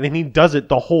doing that, and he does it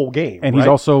the whole game. And he's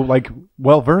also like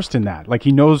well versed in that. Like,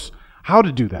 he knows how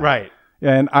to do that. Right.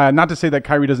 And not to say that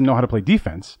Kyrie doesn't know how to play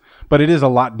defense, but it is a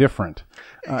lot different.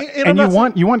 And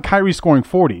you want Kyrie scoring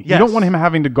 40. Yes. You don't want him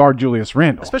having to guard Julius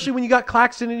Randle. Especially when you got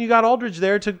Claxton and you got Aldridge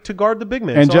there to guard the big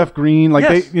man. And Jeff Green, like,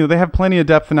 yes. they have plenty of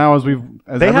depth now as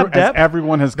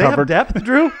everyone has covered. They have depth,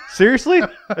 Drew? Seriously?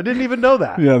 I didn't even know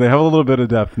that. Yeah, they have a little bit of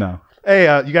depth now. Hey,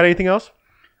 you got anything else?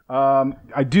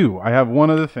 I do. I have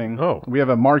one other thing. Oh. We have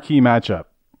a marquee matchup.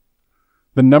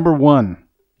 The number 1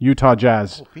 Utah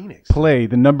Jazz Phoenix. play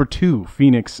the number 2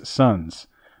 Phoenix Suns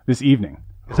this evening.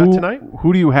 Is that tonight?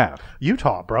 Who do you have?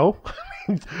 Utah, bro.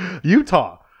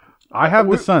 Utah. I have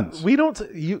the Suns. We don't.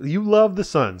 You love the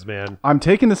Suns, man. I'm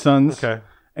taking the Suns. Okay.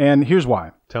 And here's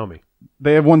why. Tell me.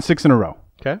 They have won 6 in a row.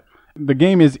 Okay. The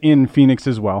game is in Phoenix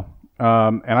as well.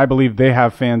 And I believe they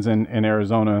have fans in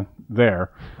Arizona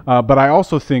there. But I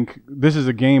also think this is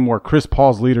a game where Chris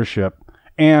Paul's leadership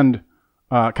and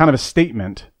kind of a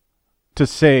statement to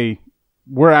say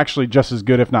we're actually just as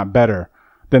good, if not better,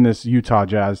 than this Utah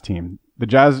Jazz team. The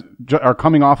Jazz are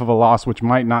coming off of a loss, which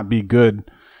might not be good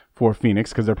for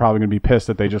Phoenix because they're probably going to be pissed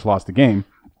that they just lost the game.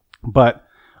 But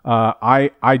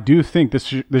I do think this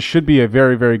should be a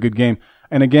very, very good game.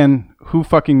 And again, who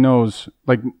fucking knows?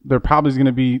 Like, there probably is going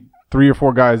to be 3 or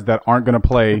 4 guys that aren't going to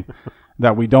play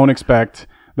that we don't expect,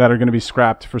 that are going to be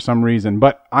scrapped for some reason.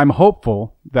 But I'm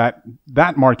hopeful that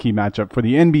marquee matchup for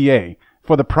the NBA,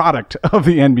 for the product of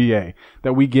the NBA,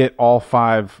 that we get all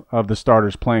 5 of the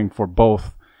starters playing for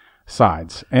both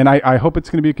sides. And I hope it's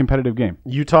going to be a competitive game.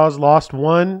 Utah's lost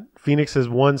 1. Phoenix has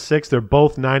won 6. They're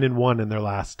both 9-1 in their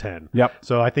last 10. Yep.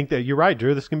 So I think that you're right,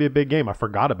 Drew. This is going to be a big game. I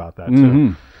forgot about that,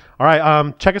 too. All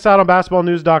right. Check us out on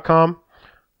basketballnews.com.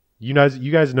 You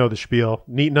guys know the spiel.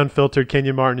 Neat and Unfiltered,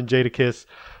 Kenyon Martin and Jadakiss.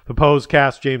 The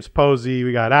Posecast, James Posey.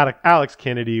 We got Alex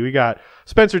Kennedy. We got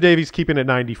Spencer Davies keeping it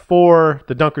 94.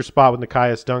 The Dunker Spot with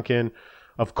Nekias Duncan.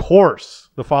 Of course,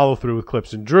 the follow-through with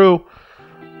Clips and Drew.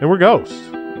 And we're Ghost.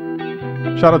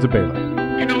 Shout out to Baylor.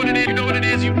 You know what it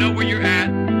is. You know where you're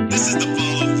at. This is the